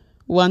mostly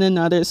one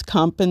another's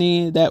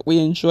company that we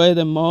enjoy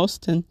the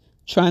most and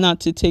try not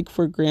to take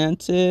for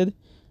granted.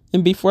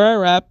 And before I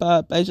wrap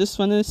up, I just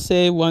want to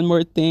say one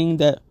more thing,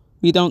 that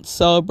we don't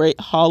celebrate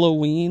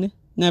Halloween.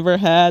 Never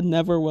had,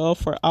 never will,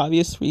 for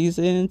obvious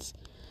reasons.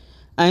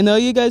 I know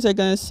you guys are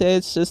going to say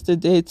it's just a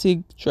day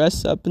to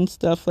dress up and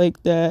stuff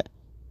like that.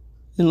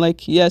 And,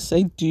 like, yes,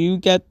 I do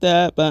get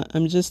that, but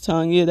I'm just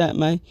telling you that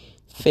my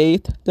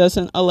faith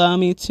doesn't allow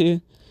me to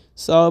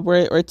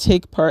celebrate or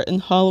take part in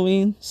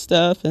Halloween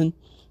stuff. And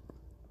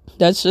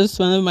that's just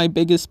one of my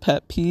biggest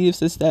pet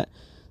peeves, is that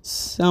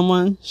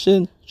someone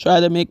should try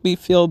to make me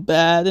feel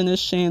bad and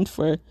ashamed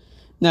for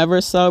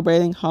never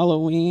celebrating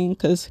Halloween,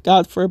 because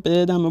God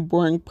forbid I'm a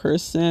boring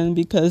person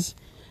because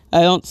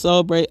I don't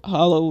celebrate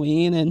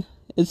Halloween. And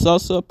it's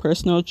also a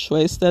personal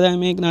choice that I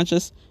make, not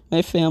just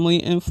my family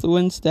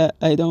influence that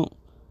I don't.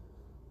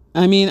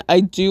 I mean,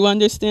 I do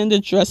understand the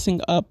dressing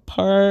up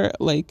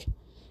part. Like,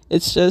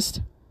 it's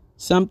just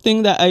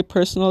something that I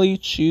personally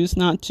choose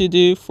not to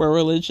do for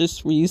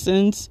religious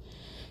reasons.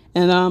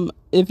 And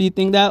if you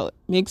think that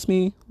makes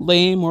me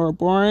lame or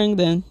boring,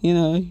 then,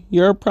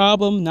 your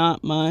problem,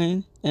 not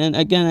mine. And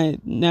again, I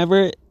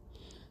never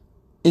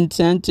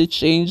intend to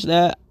change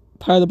that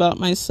part about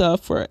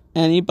myself for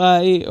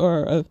anybody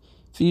or a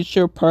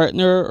future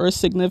partner or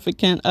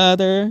significant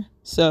other.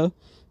 So,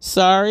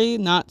 sorry,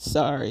 not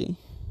sorry.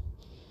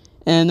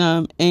 And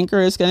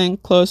Anchor is getting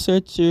closer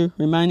to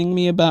reminding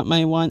me about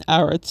my 1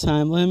 hour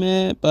time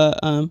limit, but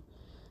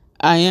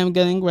I am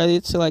getting ready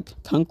to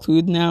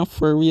conclude now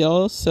for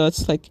real. So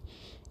it's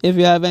if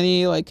you have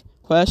any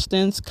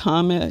questions,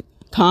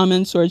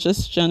 comments, or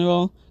just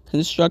general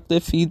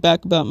constructive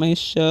feedback about my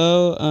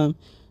show,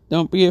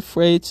 don't be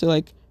afraid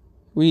to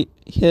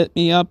hit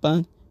me up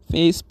on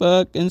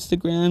Facebook,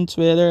 Instagram,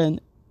 Twitter,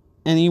 and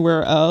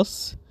anywhere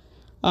else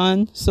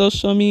on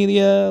social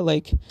media.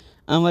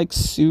 I'm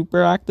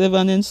super active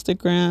on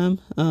Instagram.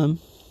 I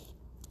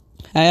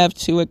have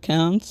 2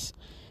 accounts.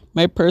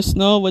 My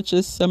personal, which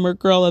is Summer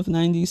Girl of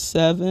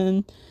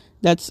 97.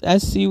 That's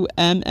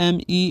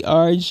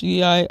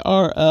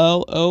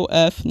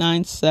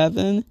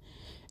SUMMERGIRLOF97.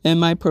 And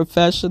my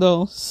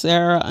professional,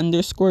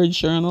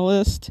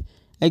 Sarah_journalist.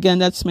 Again,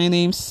 that's my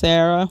name,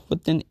 Sarah,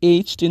 with an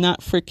H. Do not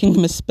freaking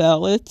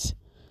misspell it.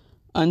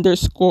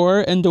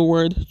 _ and the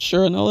word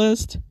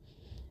journalist.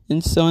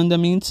 And so in the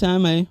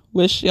meantime, I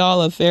wish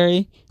y'all a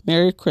very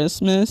Merry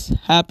Christmas,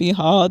 Happy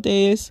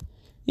Holidays,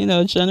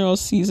 general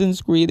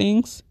season's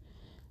greetings.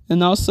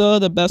 And also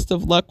the best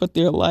of luck with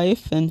your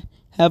life, and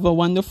have a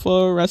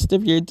wonderful rest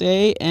of your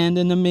day and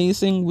an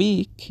amazing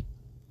week.